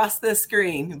came across the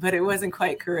screen, but it wasn't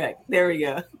quite correct. There we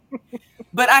go.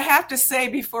 But I have to say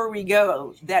before we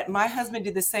go that my husband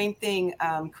did the same thing,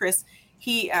 Chris.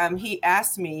 He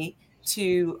asked me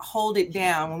to hold it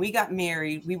down. When we got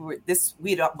married, we'd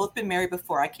both been married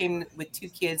before. I came with 2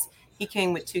 kids. He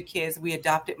came with 2 kids. We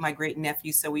adopted my great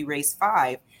nephew, so we raised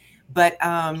 5. But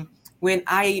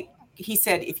he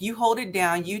said, if you hold it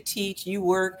down, you teach, you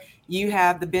work, you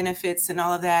have the benefits and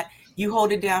all of that, you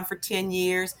hold it down for 10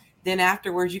 years, then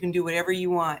afterwards you can do whatever you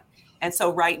want. And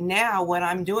so right now what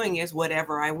I'm doing is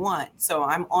whatever I want. So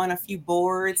I'm on a few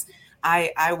boards.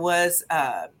 I was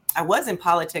in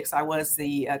politics. I was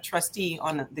the trustee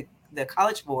on the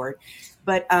college board,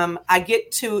 but I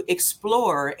get to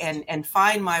explore and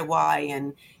find my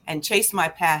why and chase my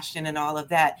passion and all of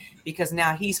that, because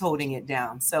now he's holding it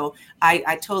down. So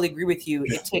I totally agree with you.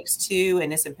 Yeah. It takes 2,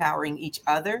 and it's empowering each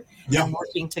other and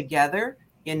working together,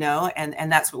 and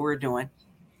that's what we're doing.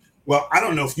 Well, I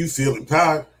don't know if you feel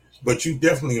empowered, but you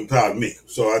definitely empowered me.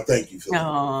 So I thank you for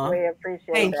that. We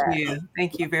appreciate that. Thank you.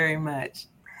 Thank you very much.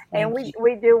 And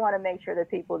we do want to make sure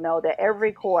that people know that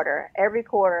every quarter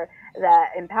that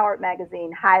Empowered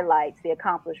Magazine highlights the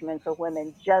accomplishments of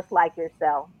women just like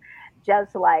yourself,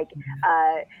 just like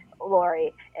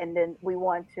Lorrie. And then we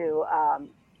want to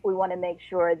make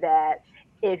sure that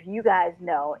if you guys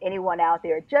know anyone out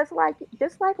there just like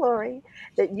Lorrie,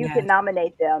 that you can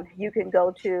nominate them. You can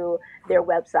go to their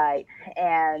website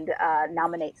and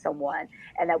nominate someone.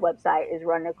 And that website is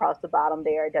running across the bottom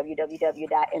there,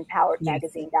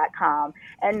 www.empoweredmagazine.com,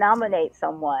 and nominate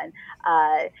someone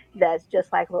that's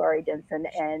just like Lorrie Denson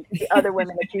and the other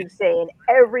women that you've seen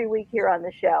every week here on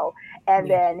the show. And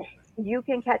then you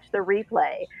can catch the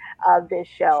replay of this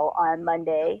show on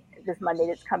this Monday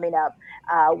that's coming up,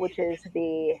 which is that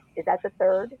the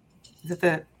 3rd? Is it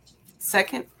the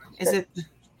 2nd? Is it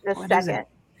the 2nd?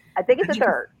 I think it's the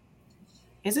 3rd.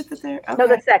 Is it the 3rd? Okay. No,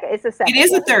 the 2nd. It's the 2nd. It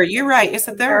is the 3rd. You're right. It's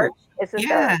the 3rd. It's the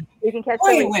 3rd. You can catch the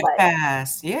replay. replay. Went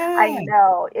fast. Yeah. I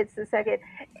know. It's the 2nd.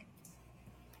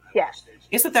 Yes.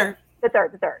 It's the 3rd. The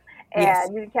 3rd.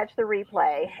 And you can catch the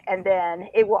replay, and then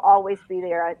it will always be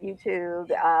there on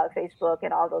YouTube, Facebook,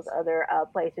 and all those other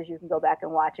places. You can go back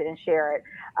and watch it and share it.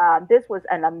 This was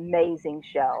an amazing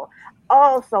show.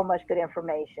 Oh, so much good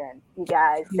information, you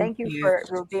guys. Thank you for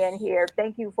being here.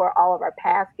 Thank you for all of our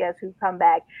past guests who come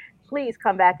back. Please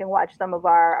come back and watch some of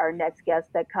our next guests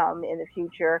that come in the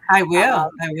future. I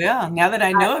will. Now that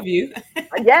I know of you.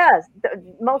 Yes,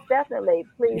 most definitely.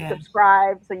 Please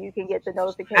subscribe so you can get the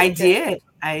notifications.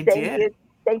 I did.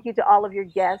 Thank you to all of your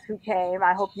guests who came.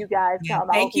 I hope you guys come.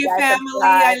 Thank you, family.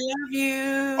 I love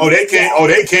you. Oh, they came.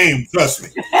 They came. Trust me.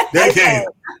 They came.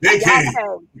 They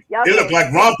look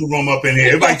like romper room up in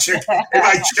here. Everybody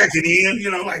checking in.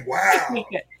 Like, wow.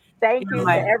 Thank you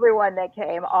to everyone that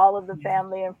came, all of the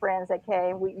family and friends that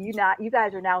came. You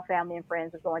guys are now family and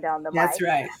friends of Going Down the Mic. That's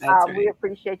right. That's right. We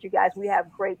appreciate you guys. We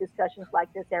have great discussions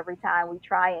like this every time. We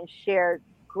try and share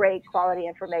great quality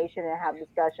information and have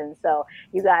discussions. So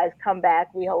you guys come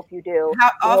back. We hope you do. How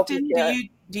often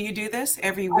do you do this?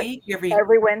 Every week?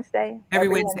 Every Wednesday. Every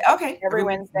Wednesday. Okay. Every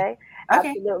Wednesday. Okay.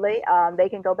 Absolutely. They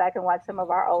can go back and watch some of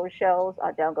our old shows.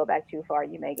 Don't go back too far.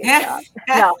 You may get shocked.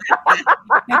 No.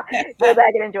 Go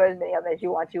back and enjoy as many of them as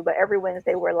you want to. But every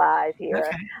Wednesday we're live here.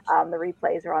 Okay. The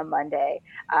replays are on Monday.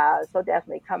 So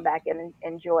definitely come back and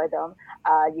enjoy them.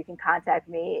 You can contact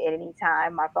me at any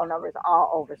time. My phone number is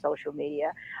all over social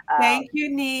media. Thank you,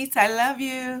 niece. I love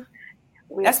you.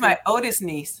 That's my oldest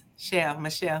niece,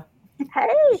 Michelle. Hey,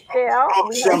 Shell.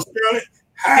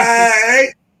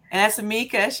 Hi. And that's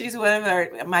Amika. She's one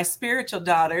of my spiritual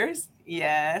daughters.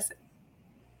 Yes.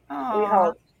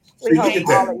 Oh. We See, hope look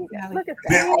at all that. of you guys. Look at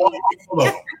Man,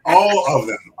 that. all of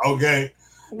them. Okay.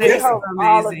 We That's hope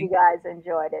all of amazing. you guys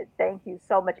enjoyed it. Thank you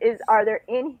so much. Are there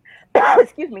any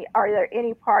excuse me, are there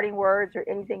any parting words or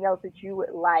anything else that you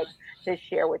would like to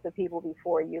share with the people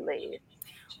before you leave?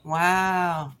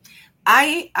 Wow.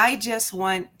 I just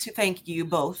want to thank you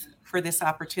both for this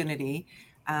opportunity.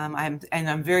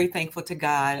 I'm very thankful to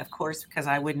God, of course, because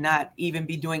I would not even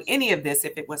be doing any of this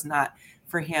if it was not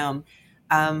for Him.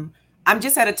 Um, I'm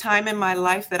just at a time in my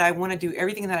life that I want to do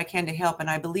everything that I can to help, and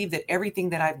I believe that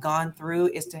everything that I've gone through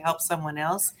is to help someone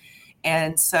else.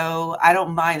 And so I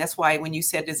don't mind. That's why when you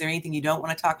said, "Is there anything you don't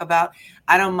want to talk about?"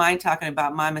 I don't mind talking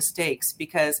about my mistakes,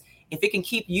 because if it can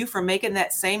keep you from making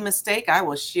that same mistake, I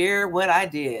will share what I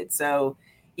did. So,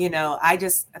 I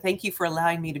just thank you for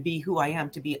allowing me to be who I am,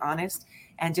 to be honest,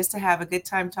 and just to have a good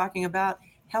time talking about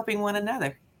helping one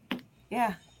another.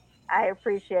 Yeah. I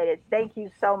appreciate it. Thank you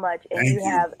so much. And Thank you you.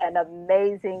 have an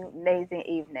amazing, amazing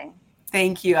evening.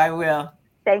 Thank you. I will.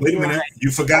 Thank Wait a you. minute. You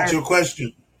All forgot right. your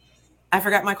question. I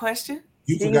forgot my question.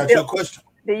 You Do you forgot feel your question.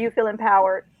 do you feel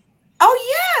empowered?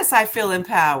 Oh, yes, I feel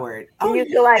empowered. Do Oh, you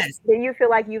feel like yes. do you feel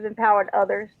like you've empowered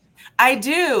others? I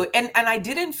do. And I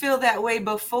didn't feel that way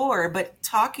before, but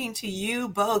talking to you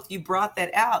both, you brought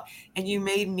that out and you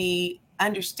made me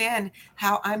understand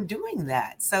how I'm doing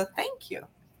that. So thank you.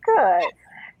 Good.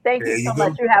 Thank There you so you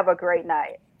much. go. You have a great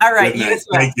night. All right, Good you night. as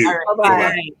well. Thank All you. right. Bye Good bye.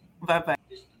 Bye-bye. night. Bye-bye.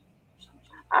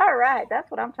 All right,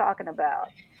 that's what I'm talking about.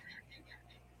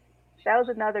 That was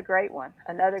another great one.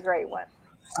 Another great one.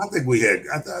 I think we had.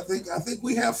 I think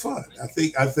we have fun. I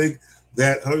think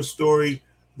that her story,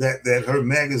 that her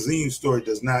magazine story,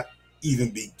 does not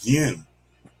even begin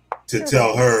to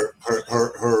tell her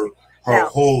No,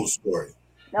 whole story.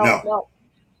 no, No, no.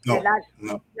 Did no, not.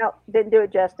 no, No, didn't do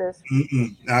it justice.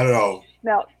 not at all.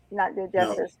 No, not do it No,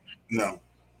 justice. no,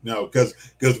 no. Because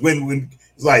when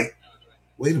it's like,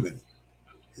 wait a minute,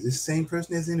 is this the same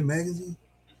person that's in the magazine?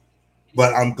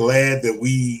 But I'm glad that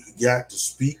we got to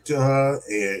speak to her,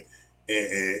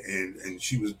 and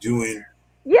she was doing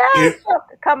Yes,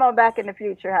 it. come on back in the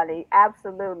future, honey.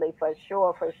 Absolutely, for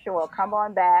sure, for sure. Come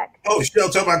on back. Oh, she'll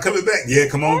talk about coming back. Yeah,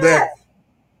 come on back.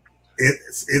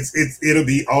 It'll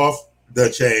be off the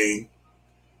chain.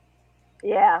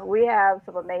 Yeah, we have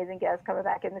some amazing guests coming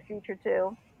back in the future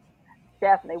too.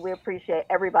 Definitely, we appreciate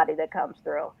everybody that comes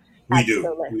through. We do,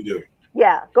 Absolutely. we do.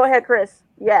 Yeah, go ahead, Chris.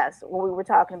 Yes, when we were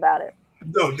talking about it.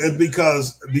 No, that's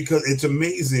because it's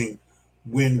amazing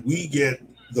when we get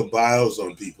the bios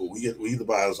on people. We get the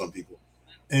bios on people,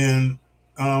 and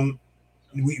um,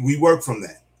 we work from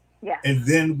that. Yeah, And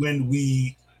then when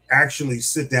we actually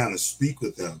sit down and speak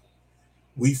with them,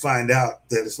 we find out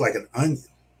that it's like an onion.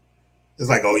 It's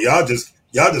like, oh, y'all just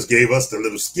gave us the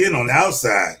little skin on the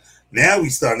outside. Now we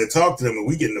starting to talk to them and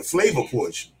we getting the flavor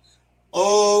portion.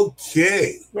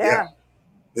 Okay. yeah,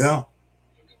 Yeah.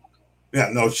 Yeah.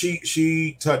 No,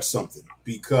 she touched something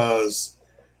because,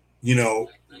 you know,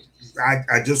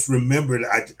 I just remembered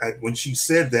when she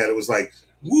said that, it was like,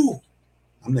 woo,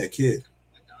 I'm that kid.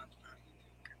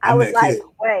 I I'm was that like, kid.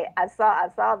 wait, I saw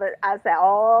that. I said,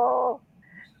 oh.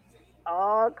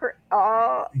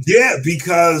 Yeah,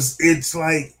 because it's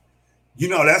like,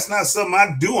 that's not something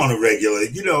I do on a regular.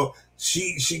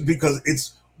 She because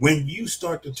it's when you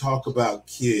start to talk about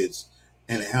kids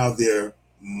and how they're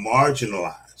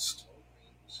marginalized,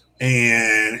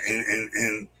 and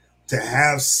to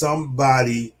have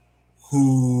somebody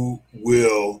who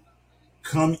will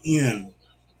come in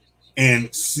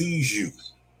and sees you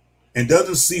and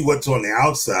doesn't see what's on the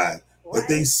outside, but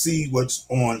they Right. see what's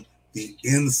on the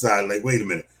inside. Like, wait a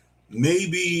minute,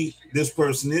 maybe this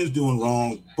person is doing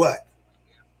wrong, but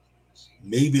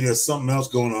maybe there's something else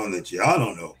going on that y'all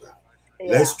don't know about.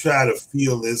 Yeah. Let's try to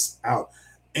feel this out.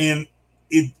 And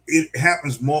it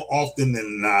happens more often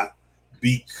than not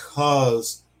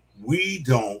because we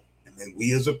don't, and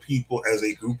we as a people, as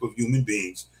a group of human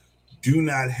beings, do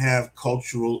not have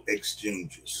cultural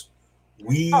exchanges.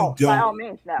 We Oh, by don't all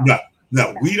means, no. no,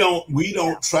 no, No. we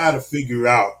don't try to figure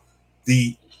out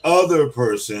the other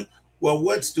person. Well,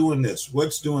 what's doing this?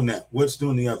 What's doing that? What's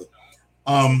doing the other?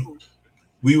 Um,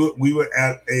 we were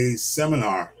at a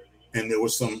seminar, and there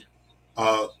was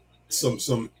uh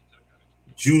some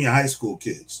junior high school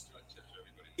kids,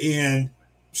 and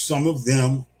some of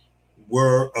them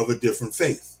were of a different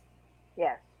faith,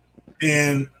 Yes.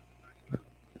 and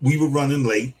we were running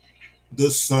late. The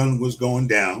sun was going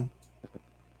down,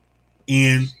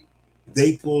 and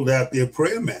they pulled out their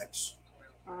prayer mats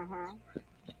Mm-hmm.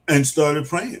 and started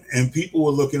praying, and people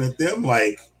were looking at them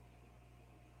like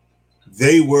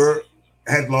they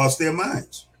had lost their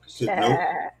minds. Said, nope.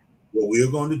 What we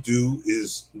are going to do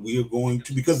is we are going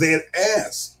to, because they had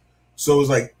asked, So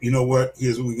it's like, you know what?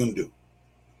 Here's what we're going to do.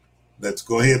 Let's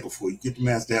go ahead before you get the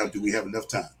mask down. Do we have enough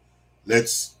time?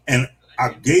 And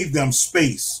I gave them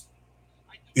space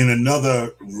in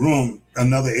another room,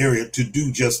 another area to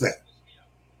do just that.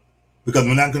 Because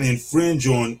we're not going to infringe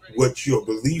on what your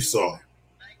beliefs are.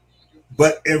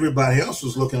 But everybody else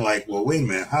was looking like, well, wait a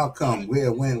minute, how come,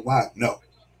 where, when, why? No.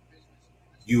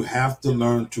 You have to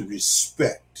learn to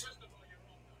respect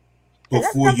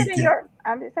before you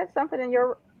can. Is that something in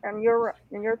your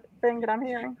thing that I'm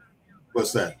hearing?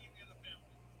 What's that?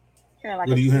 Yeah, like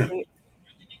what are you hearing?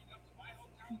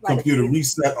 Like computer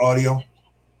reset audio.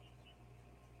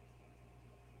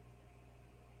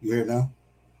 You hear it now?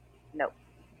 No.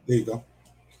 There you go.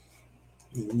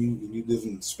 When you live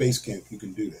in space camp, you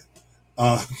can do that.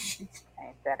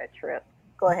 Ain't that a trip?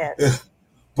 Go ahead.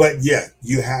 But yeah,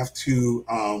 you have to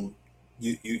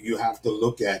you have to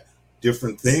look at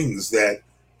different things that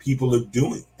people are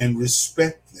doing and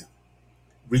respect them.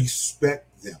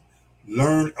 Respect them.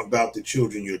 Learn about the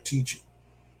children you're teaching.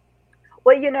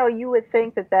 Well, you would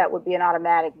think that would be an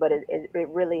automatic, but it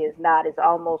really is not. It's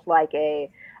almost like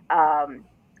it's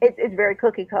very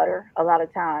cookie cutter a lot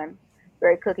of times,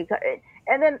 very cookie cutter.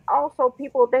 And then also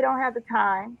people, they don't have the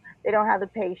time, they don't have the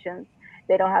patience,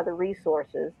 they don't have the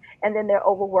resources, and then they're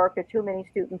overworked. There are too many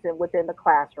students within the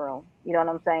classroom. You know what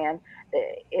I'm saying?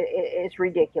 It's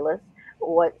ridiculous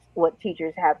what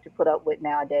teachers have to put up with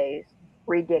nowadays.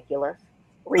 Ridiculous,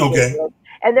 Okay. ridiculous.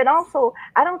 And then also,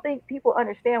 I don't think people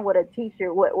understand what a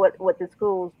teacher, what the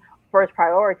school's first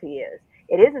priority is.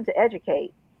 It isn't to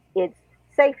educate; it's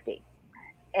safety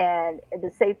and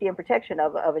the safety and protection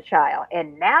of a child.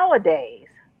 And nowadays,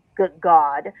 good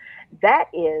God, that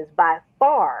is by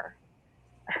far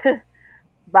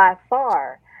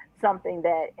something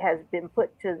that has been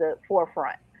put to the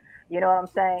forefront. You know what I'm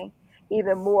saying?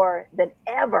 Even more than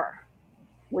ever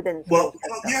within the school Well,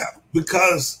 system. yeah,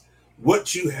 because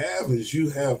what you have is you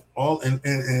have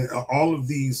and all of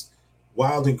these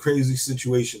wild and crazy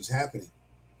situations happening,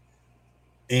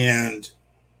 and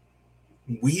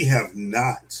we have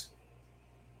not.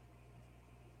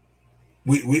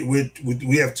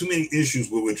 We have too many issues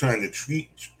where we're trying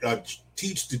to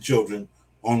teach the children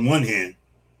on one hand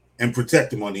and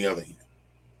protect them on the other hand.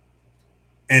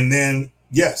 And then,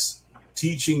 yes,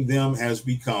 teaching them has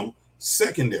become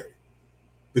secondary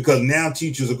because now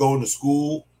teachers are going to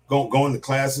school, going to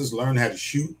classes, learn how to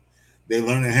shoot. They're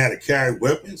learning how to carry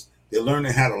weapons. They're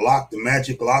learning how to lock the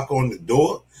magic lock on the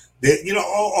door.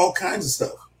 All kinds of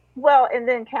stuff. Well, and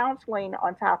then counseling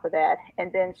on top of that,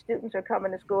 and then students are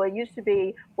coming to school. It used to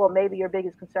be, well, maybe your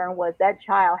biggest concern was that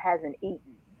child hasn't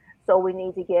eaten, so we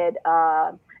need to get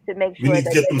to make We sure need to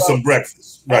that get they them go. some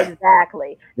breakfast. Right.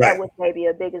 Exactly. That Right. was maybe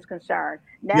a biggest concern.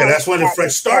 Yeah, Now that's you where the have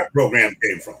Fresh Start program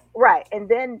came from. right, and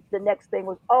then the next thing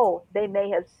was, oh, they may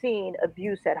have seen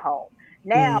abuse at home.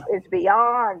 Now Mhm. it's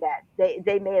beyond that.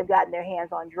 They may have gotten their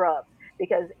hands on drugs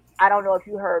because I don't know if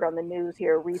you heard on the news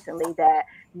here recently that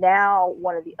now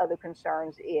one of the other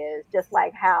concerns is just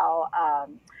like how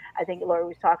I think Lori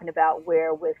was talking about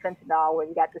where with fentanyl, where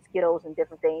you got the Skittles and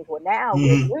different things. Well, now with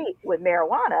Mhm. weed, with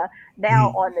marijuana,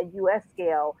 now Mhm. on the U.S.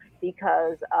 scale,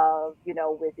 because of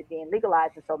with it being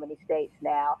legalized in so many states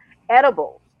now,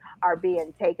 edibles are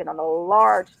being taken on a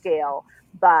large scale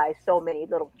by so many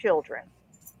little children.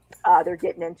 They're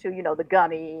getting into, the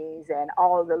gummies and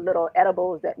all of the little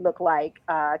edibles that look like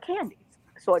candies.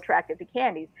 So attracted to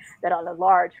candies that on a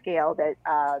large scale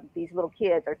that these little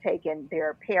kids are taking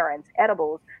their parents'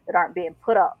 edibles that aren't being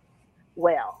put up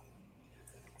well.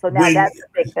 So now When that's a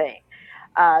big thing.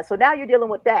 So now you're dealing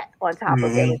with that on top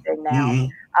of Mhm. everything now.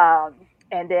 Mhm.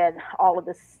 And then all of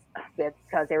this,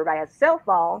 because everybody has a cell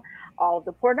phone, all of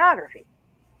the pornography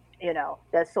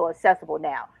that's so accessible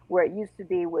now. Where it used to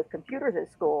be with computers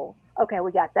at school, okay,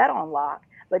 we got that on lock,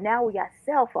 but now we got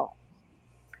cell phones.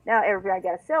 Now everybody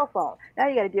got a cell phone. Now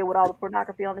you got to deal with all the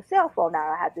pornography on the cell phone.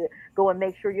 Now I have to go and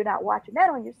make sure you're not watching that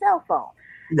on your cell phone.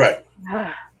 Right.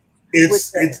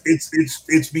 With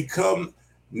It's become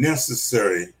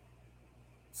necessary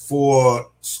for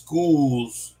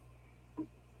schools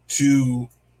to,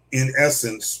 in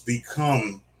essence,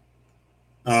 become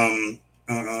um,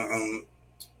 uh, um,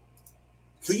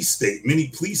 mini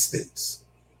police states,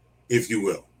 if you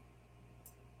will,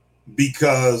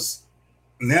 because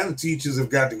now the teachers have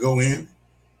got to go in,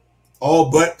 all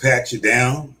but pat you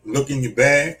down, look in your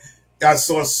bag. I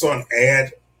saw an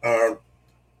ad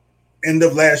end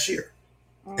of last year,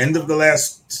 end of the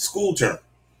last school term,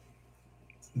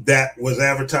 that was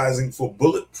advertising for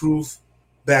bulletproof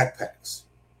backpacks.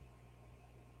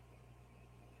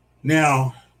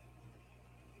 Now,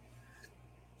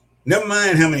 never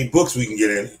mind how many books we can get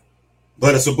in it,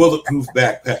 but it's a bulletproof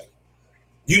backpack.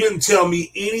 You didn't tell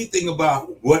me anything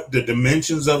about what the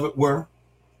dimensions of it were.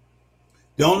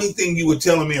 The only thing you were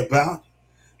telling me about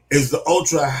is the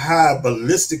ultra high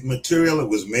ballistic material it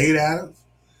was made out of,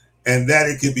 and that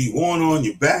it could be worn on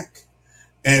your back,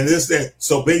 and this that.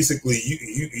 So basically,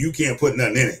 you can't put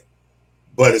nothing in it,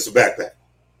 but it's a backpack.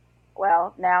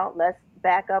 Well, now let's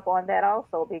back up on that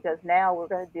also, because now we're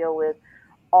going to deal with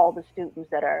all the students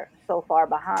that are so far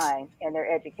behind in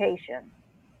their education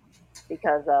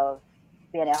because of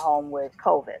being at home with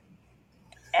COVID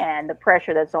and the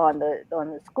pressure that's on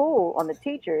the school, on the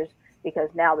teachers, because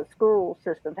now the school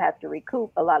systems have to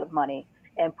recoup a lot of money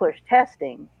and push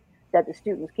testing that the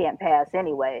students can't pass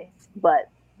anyway, but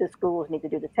the schools need to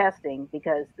do the testing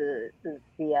because the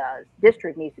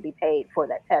district needs to be paid for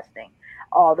that testing.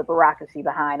 All the bureaucracy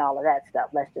behind all of that stuff.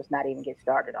 Let's just not even get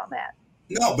started on that.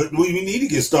 No, but we need to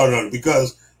get started on it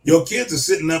because your kids are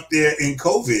sitting up there in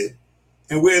COVID,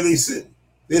 and where are they sitting?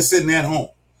 They're sitting at home.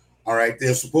 All right,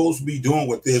 they're supposed to be doing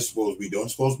what they're supposed to be doing. They're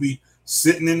supposed to be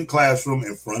sitting in the classroom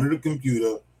in front of the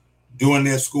computer doing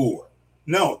their schoolwork.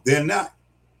 No, they're not.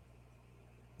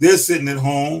 They're sitting at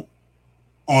home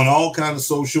on all kinds of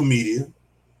social media.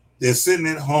 They're sitting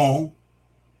at home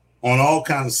on all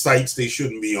kinds of sites they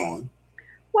shouldn't be on.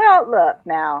 Well, look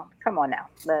now, come on now.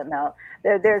 Now,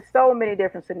 there's so many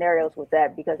different scenarios with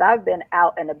that because I've been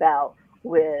out and about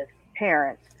with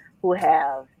parents who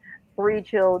have 3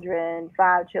 children,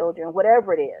 5 children,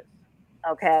 whatever it is.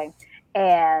 Okay,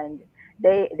 and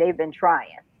they've been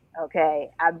trying. Okay,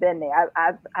 I've been there.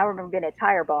 I remember being at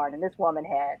Tire Barn, and this woman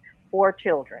had 4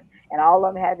 children, and all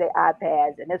of them had their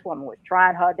iPads, and this woman was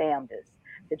trying her damnedest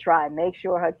to try and make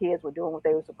sure her kids were doing what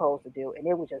they were supposed to do, and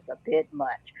it was just a bit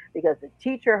much because the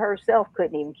teacher herself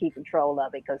couldn't even keep control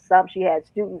of it because some she had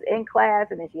students in class,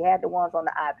 and then she had the ones on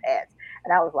the iPads,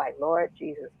 and I was like, Lord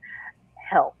Jesus,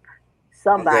 help Okay.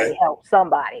 somebody, help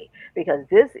somebody, because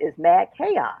this is mad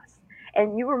chaos.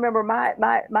 And you remember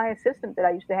my assistant that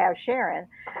I used to have, Sharon,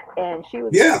 and she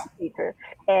was a Yeah. music teacher,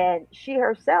 and she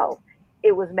herself,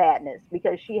 it was madness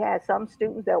because she had some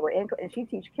students that were in, and she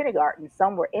teach kindergarten.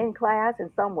 Some were in class,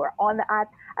 and some were on the iPad.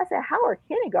 I said, "How are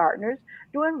kindergartners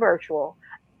doing virtual?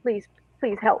 Please,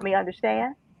 please help me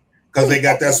understand. Because they Please got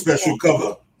help me that special understand."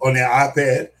 cover on their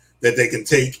iPad that they can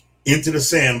take into the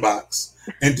sandbox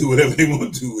and do whatever they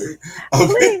want to do with it.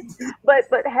 Please, Okay.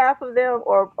 but half of them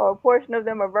or a portion of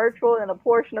them are virtual, and a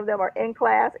portion of them are in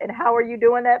class. And how are you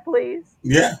doing that, please?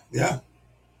 Yeah, yeah,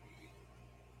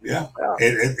 yeah. Well,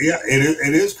 Yeah,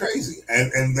 it is crazy.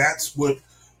 And that's what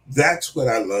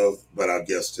I love about our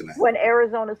guest tonight. when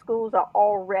Arizona schools are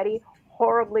already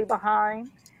horribly behind,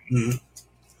 Mhm.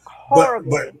 But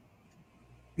horribly.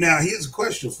 now here's a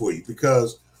question for you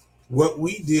because what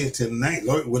we did tonight,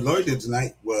 what Lori did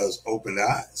tonight was open the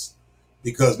eyes.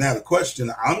 Because now the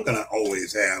question I'm gonna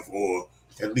always have, or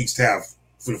at least have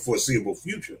for the foreseeable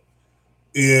future,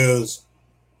 is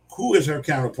who is her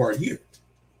counterpart here?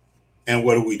 And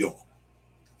what are we doing?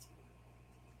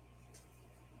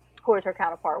 Who is her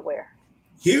counterpart where?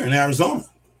 Here in Arizona.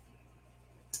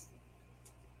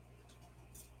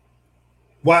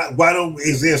 Why don't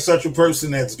is there such a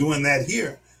person that's doing that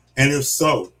here? And if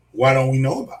so, why don't we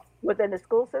know about it? Within the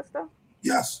school system?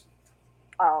 Yes.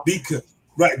 Oh, Because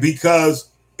because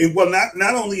it well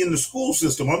not only in the school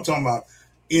system, I'm talking about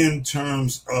in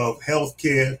terms of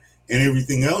healthcare and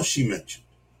everything else she mentioned.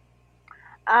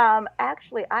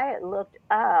 actually, I had looked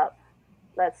up.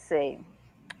 Let's see.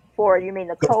 For you mean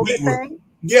the Because COVID we were thing?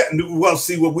 yeah, well,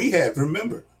 see what we had,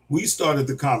 remember, we started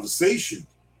the conversation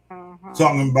Hmm.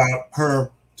 talking about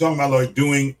like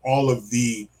doing all of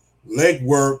the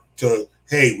legwork to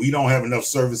hey, we don't have enough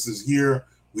services here,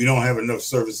 we don't have enough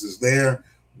services there,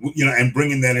 and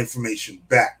bringing that information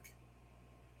back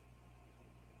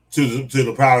to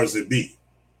the powers that be.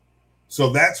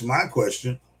 So that's my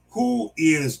question: who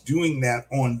is doing that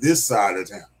on this side of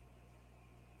town?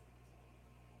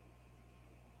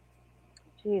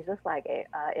 Geez, it's like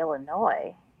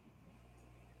Illinois.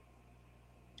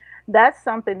 That's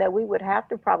something that we would have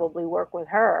to probably work with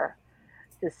her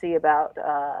to see about.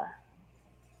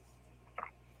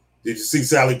 Did you see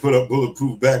Sally put up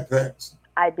bulletproof backpacks?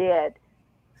 I did.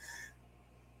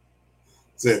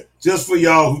 Said just for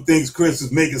y'all who thinks Chris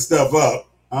is making stuff up.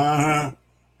 Uh huh.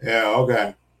 Yeah.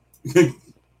 Okay.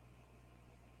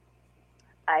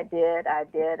 I did. I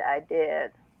did. I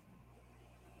did.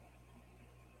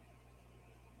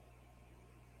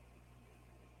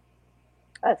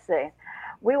 Let's see.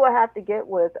 We will have to get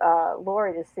with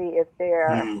Lori to see if there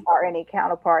Mhm. are any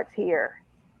counterparts here.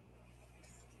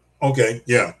 Okay.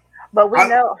 Yeah. But we I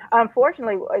know,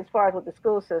 unfortunately, as far as with the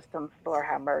school system, Lord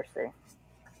have mercy.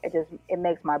 It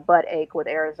makes my butt ache with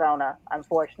Arizona,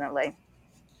 unfortunately.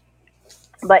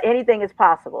 But anything is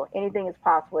possible. Anything is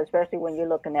possible, especially when you're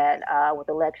looking at with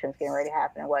elections getting ready to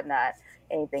happen and whatnot.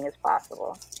 Anything is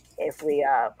possible if we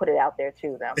put it out there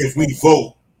to them. If we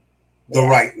vote the Yeah.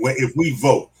 right way, if we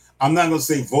vote, I'm not going to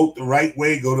say vote the right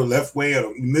way, go the left way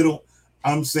or the middle.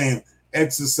 I'm saying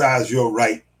exercise your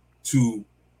right to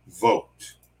vote.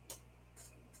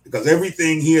 Because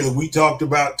everything here that we talked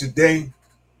about today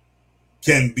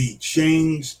can be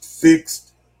changed,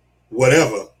 fixed,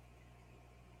 whatever,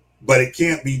 but it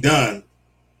can't be done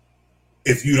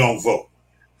if you don't vote.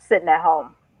 Sitting at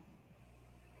home.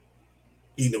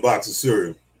 Eating a box of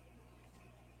cereal.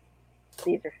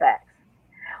 These are facts.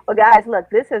 Well, guys, look,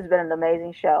 this has been an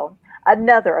amazing show.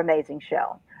 Another amazing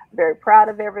show. Very proud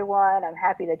of everyone. I'm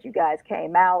happy that you guys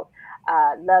came out.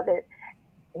 Love it.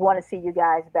 Want to see you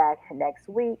guys back next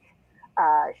week.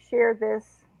 Share this.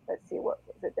 Let's see, what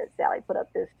was it that Sally put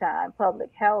up this time? Public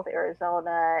Health,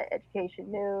 Arizona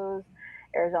Education News,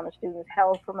 Arizona Students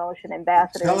Health Promotion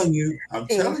Ambassador. I'm telling you.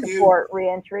 Support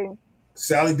reentry.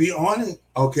 Sally, be on it.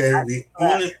 Okay, be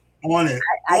on it.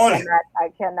 I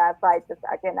cannot fight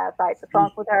the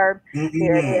funk with her.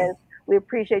 Here it is. We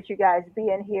appreciate you guys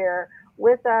being here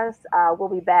with us. We'll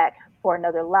be back for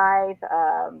another live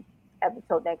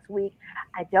episode next week.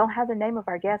 I don't have the name of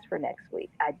our guest for next week.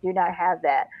 I do not have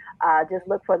that. Just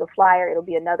look for the flyer. It'll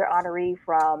be another honoree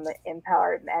from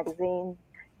Empowered Magazine.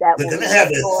 They're going to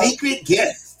have a secret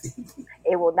guest.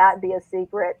 It will not be a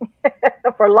secret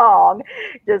for long.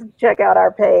 Just check out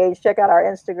our page. Check out our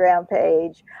Instagram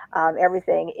page.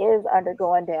 Everything is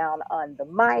Going Down on the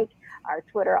Mic. Our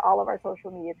Twitter, all of our social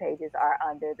media pages are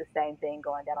under the same thing,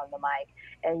 Going Down on the Mic.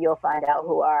 And you'll find out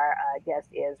who our guest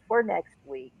is for next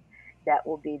week. That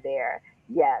will be there.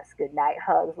 Yes. Good night.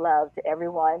 Hugs, love to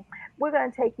everyone. We're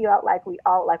going to take you out like we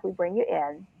bring you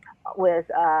in with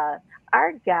our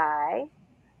guy.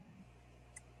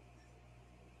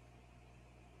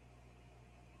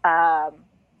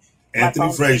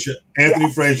 Anthony Frazier.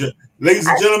 Frazier. Ladies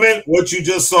and gentlemen, what you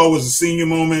just saw was a senior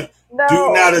moment. No.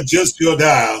 Do not adjust your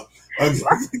dial. Okay.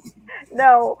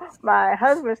 No, my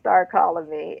husband started calling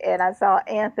me, and I saw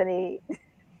Anthony.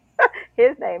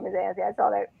 His name is Anthony. I saw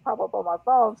that pop up on my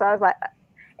phone, so I was like,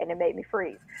 and it made me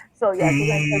freeze. So yes, we're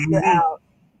going to take you out.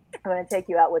 I'm going to take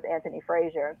you out with Anthony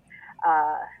Frazier.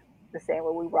 The same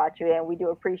way we brought you in. We do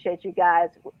appreciate you guys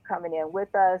coming in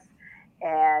with us.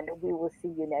 And we will see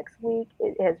you next week.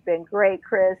 It has been great,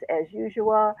 Chris, as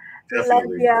usual.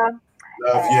 Definitely. Love you.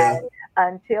 Love you.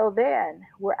 Until then,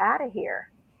 we're out of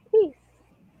here. Peace.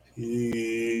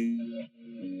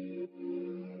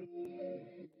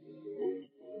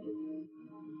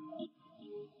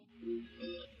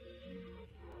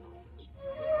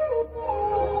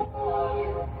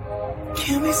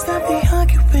 Can we stop the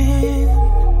arguing?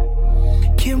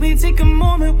 Can we take a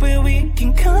moment where we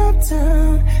can calm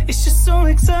down? It's just so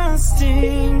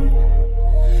exhausting.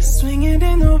 Swinging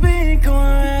in the wind, going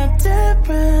round and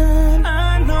round.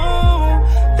 I know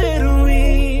that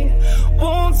we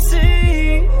won't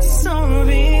say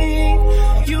sorry.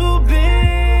 You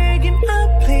beg and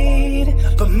I plead,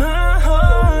 but my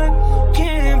heart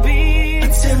can't beat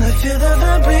until I feel the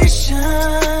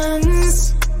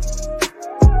vibrations.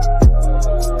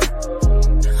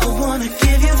 I wanna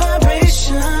give you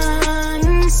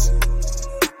vibrations.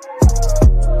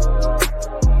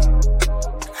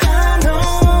 I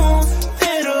know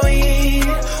that we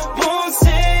won't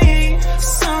say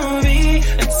sorry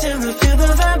until I feel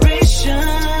the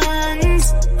vibrations.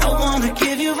 I wanna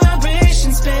give you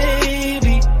vibrations,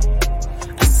 baby.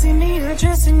 I see me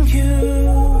addressing you.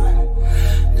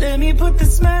 Let me put the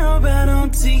smile right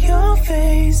onto your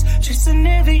face, tracing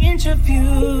every inch of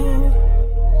you.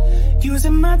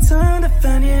 Using my tongue to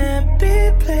find your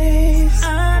happy place.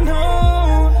 I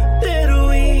know that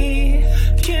we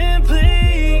can't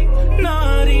play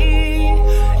naughty.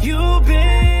 You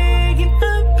beg and I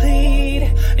plead,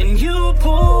 and you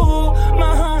pull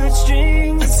my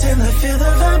heartstrings until I feel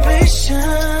the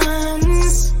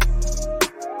vibrations.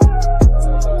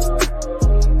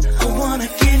 I wanna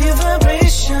give you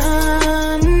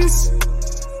vibrations.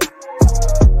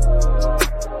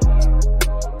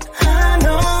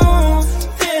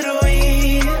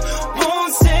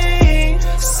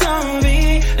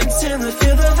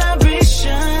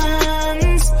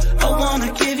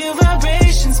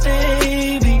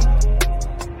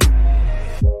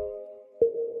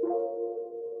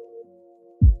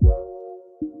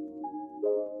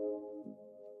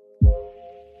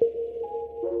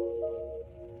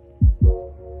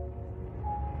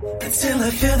 Until I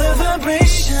feel the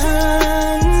vibration.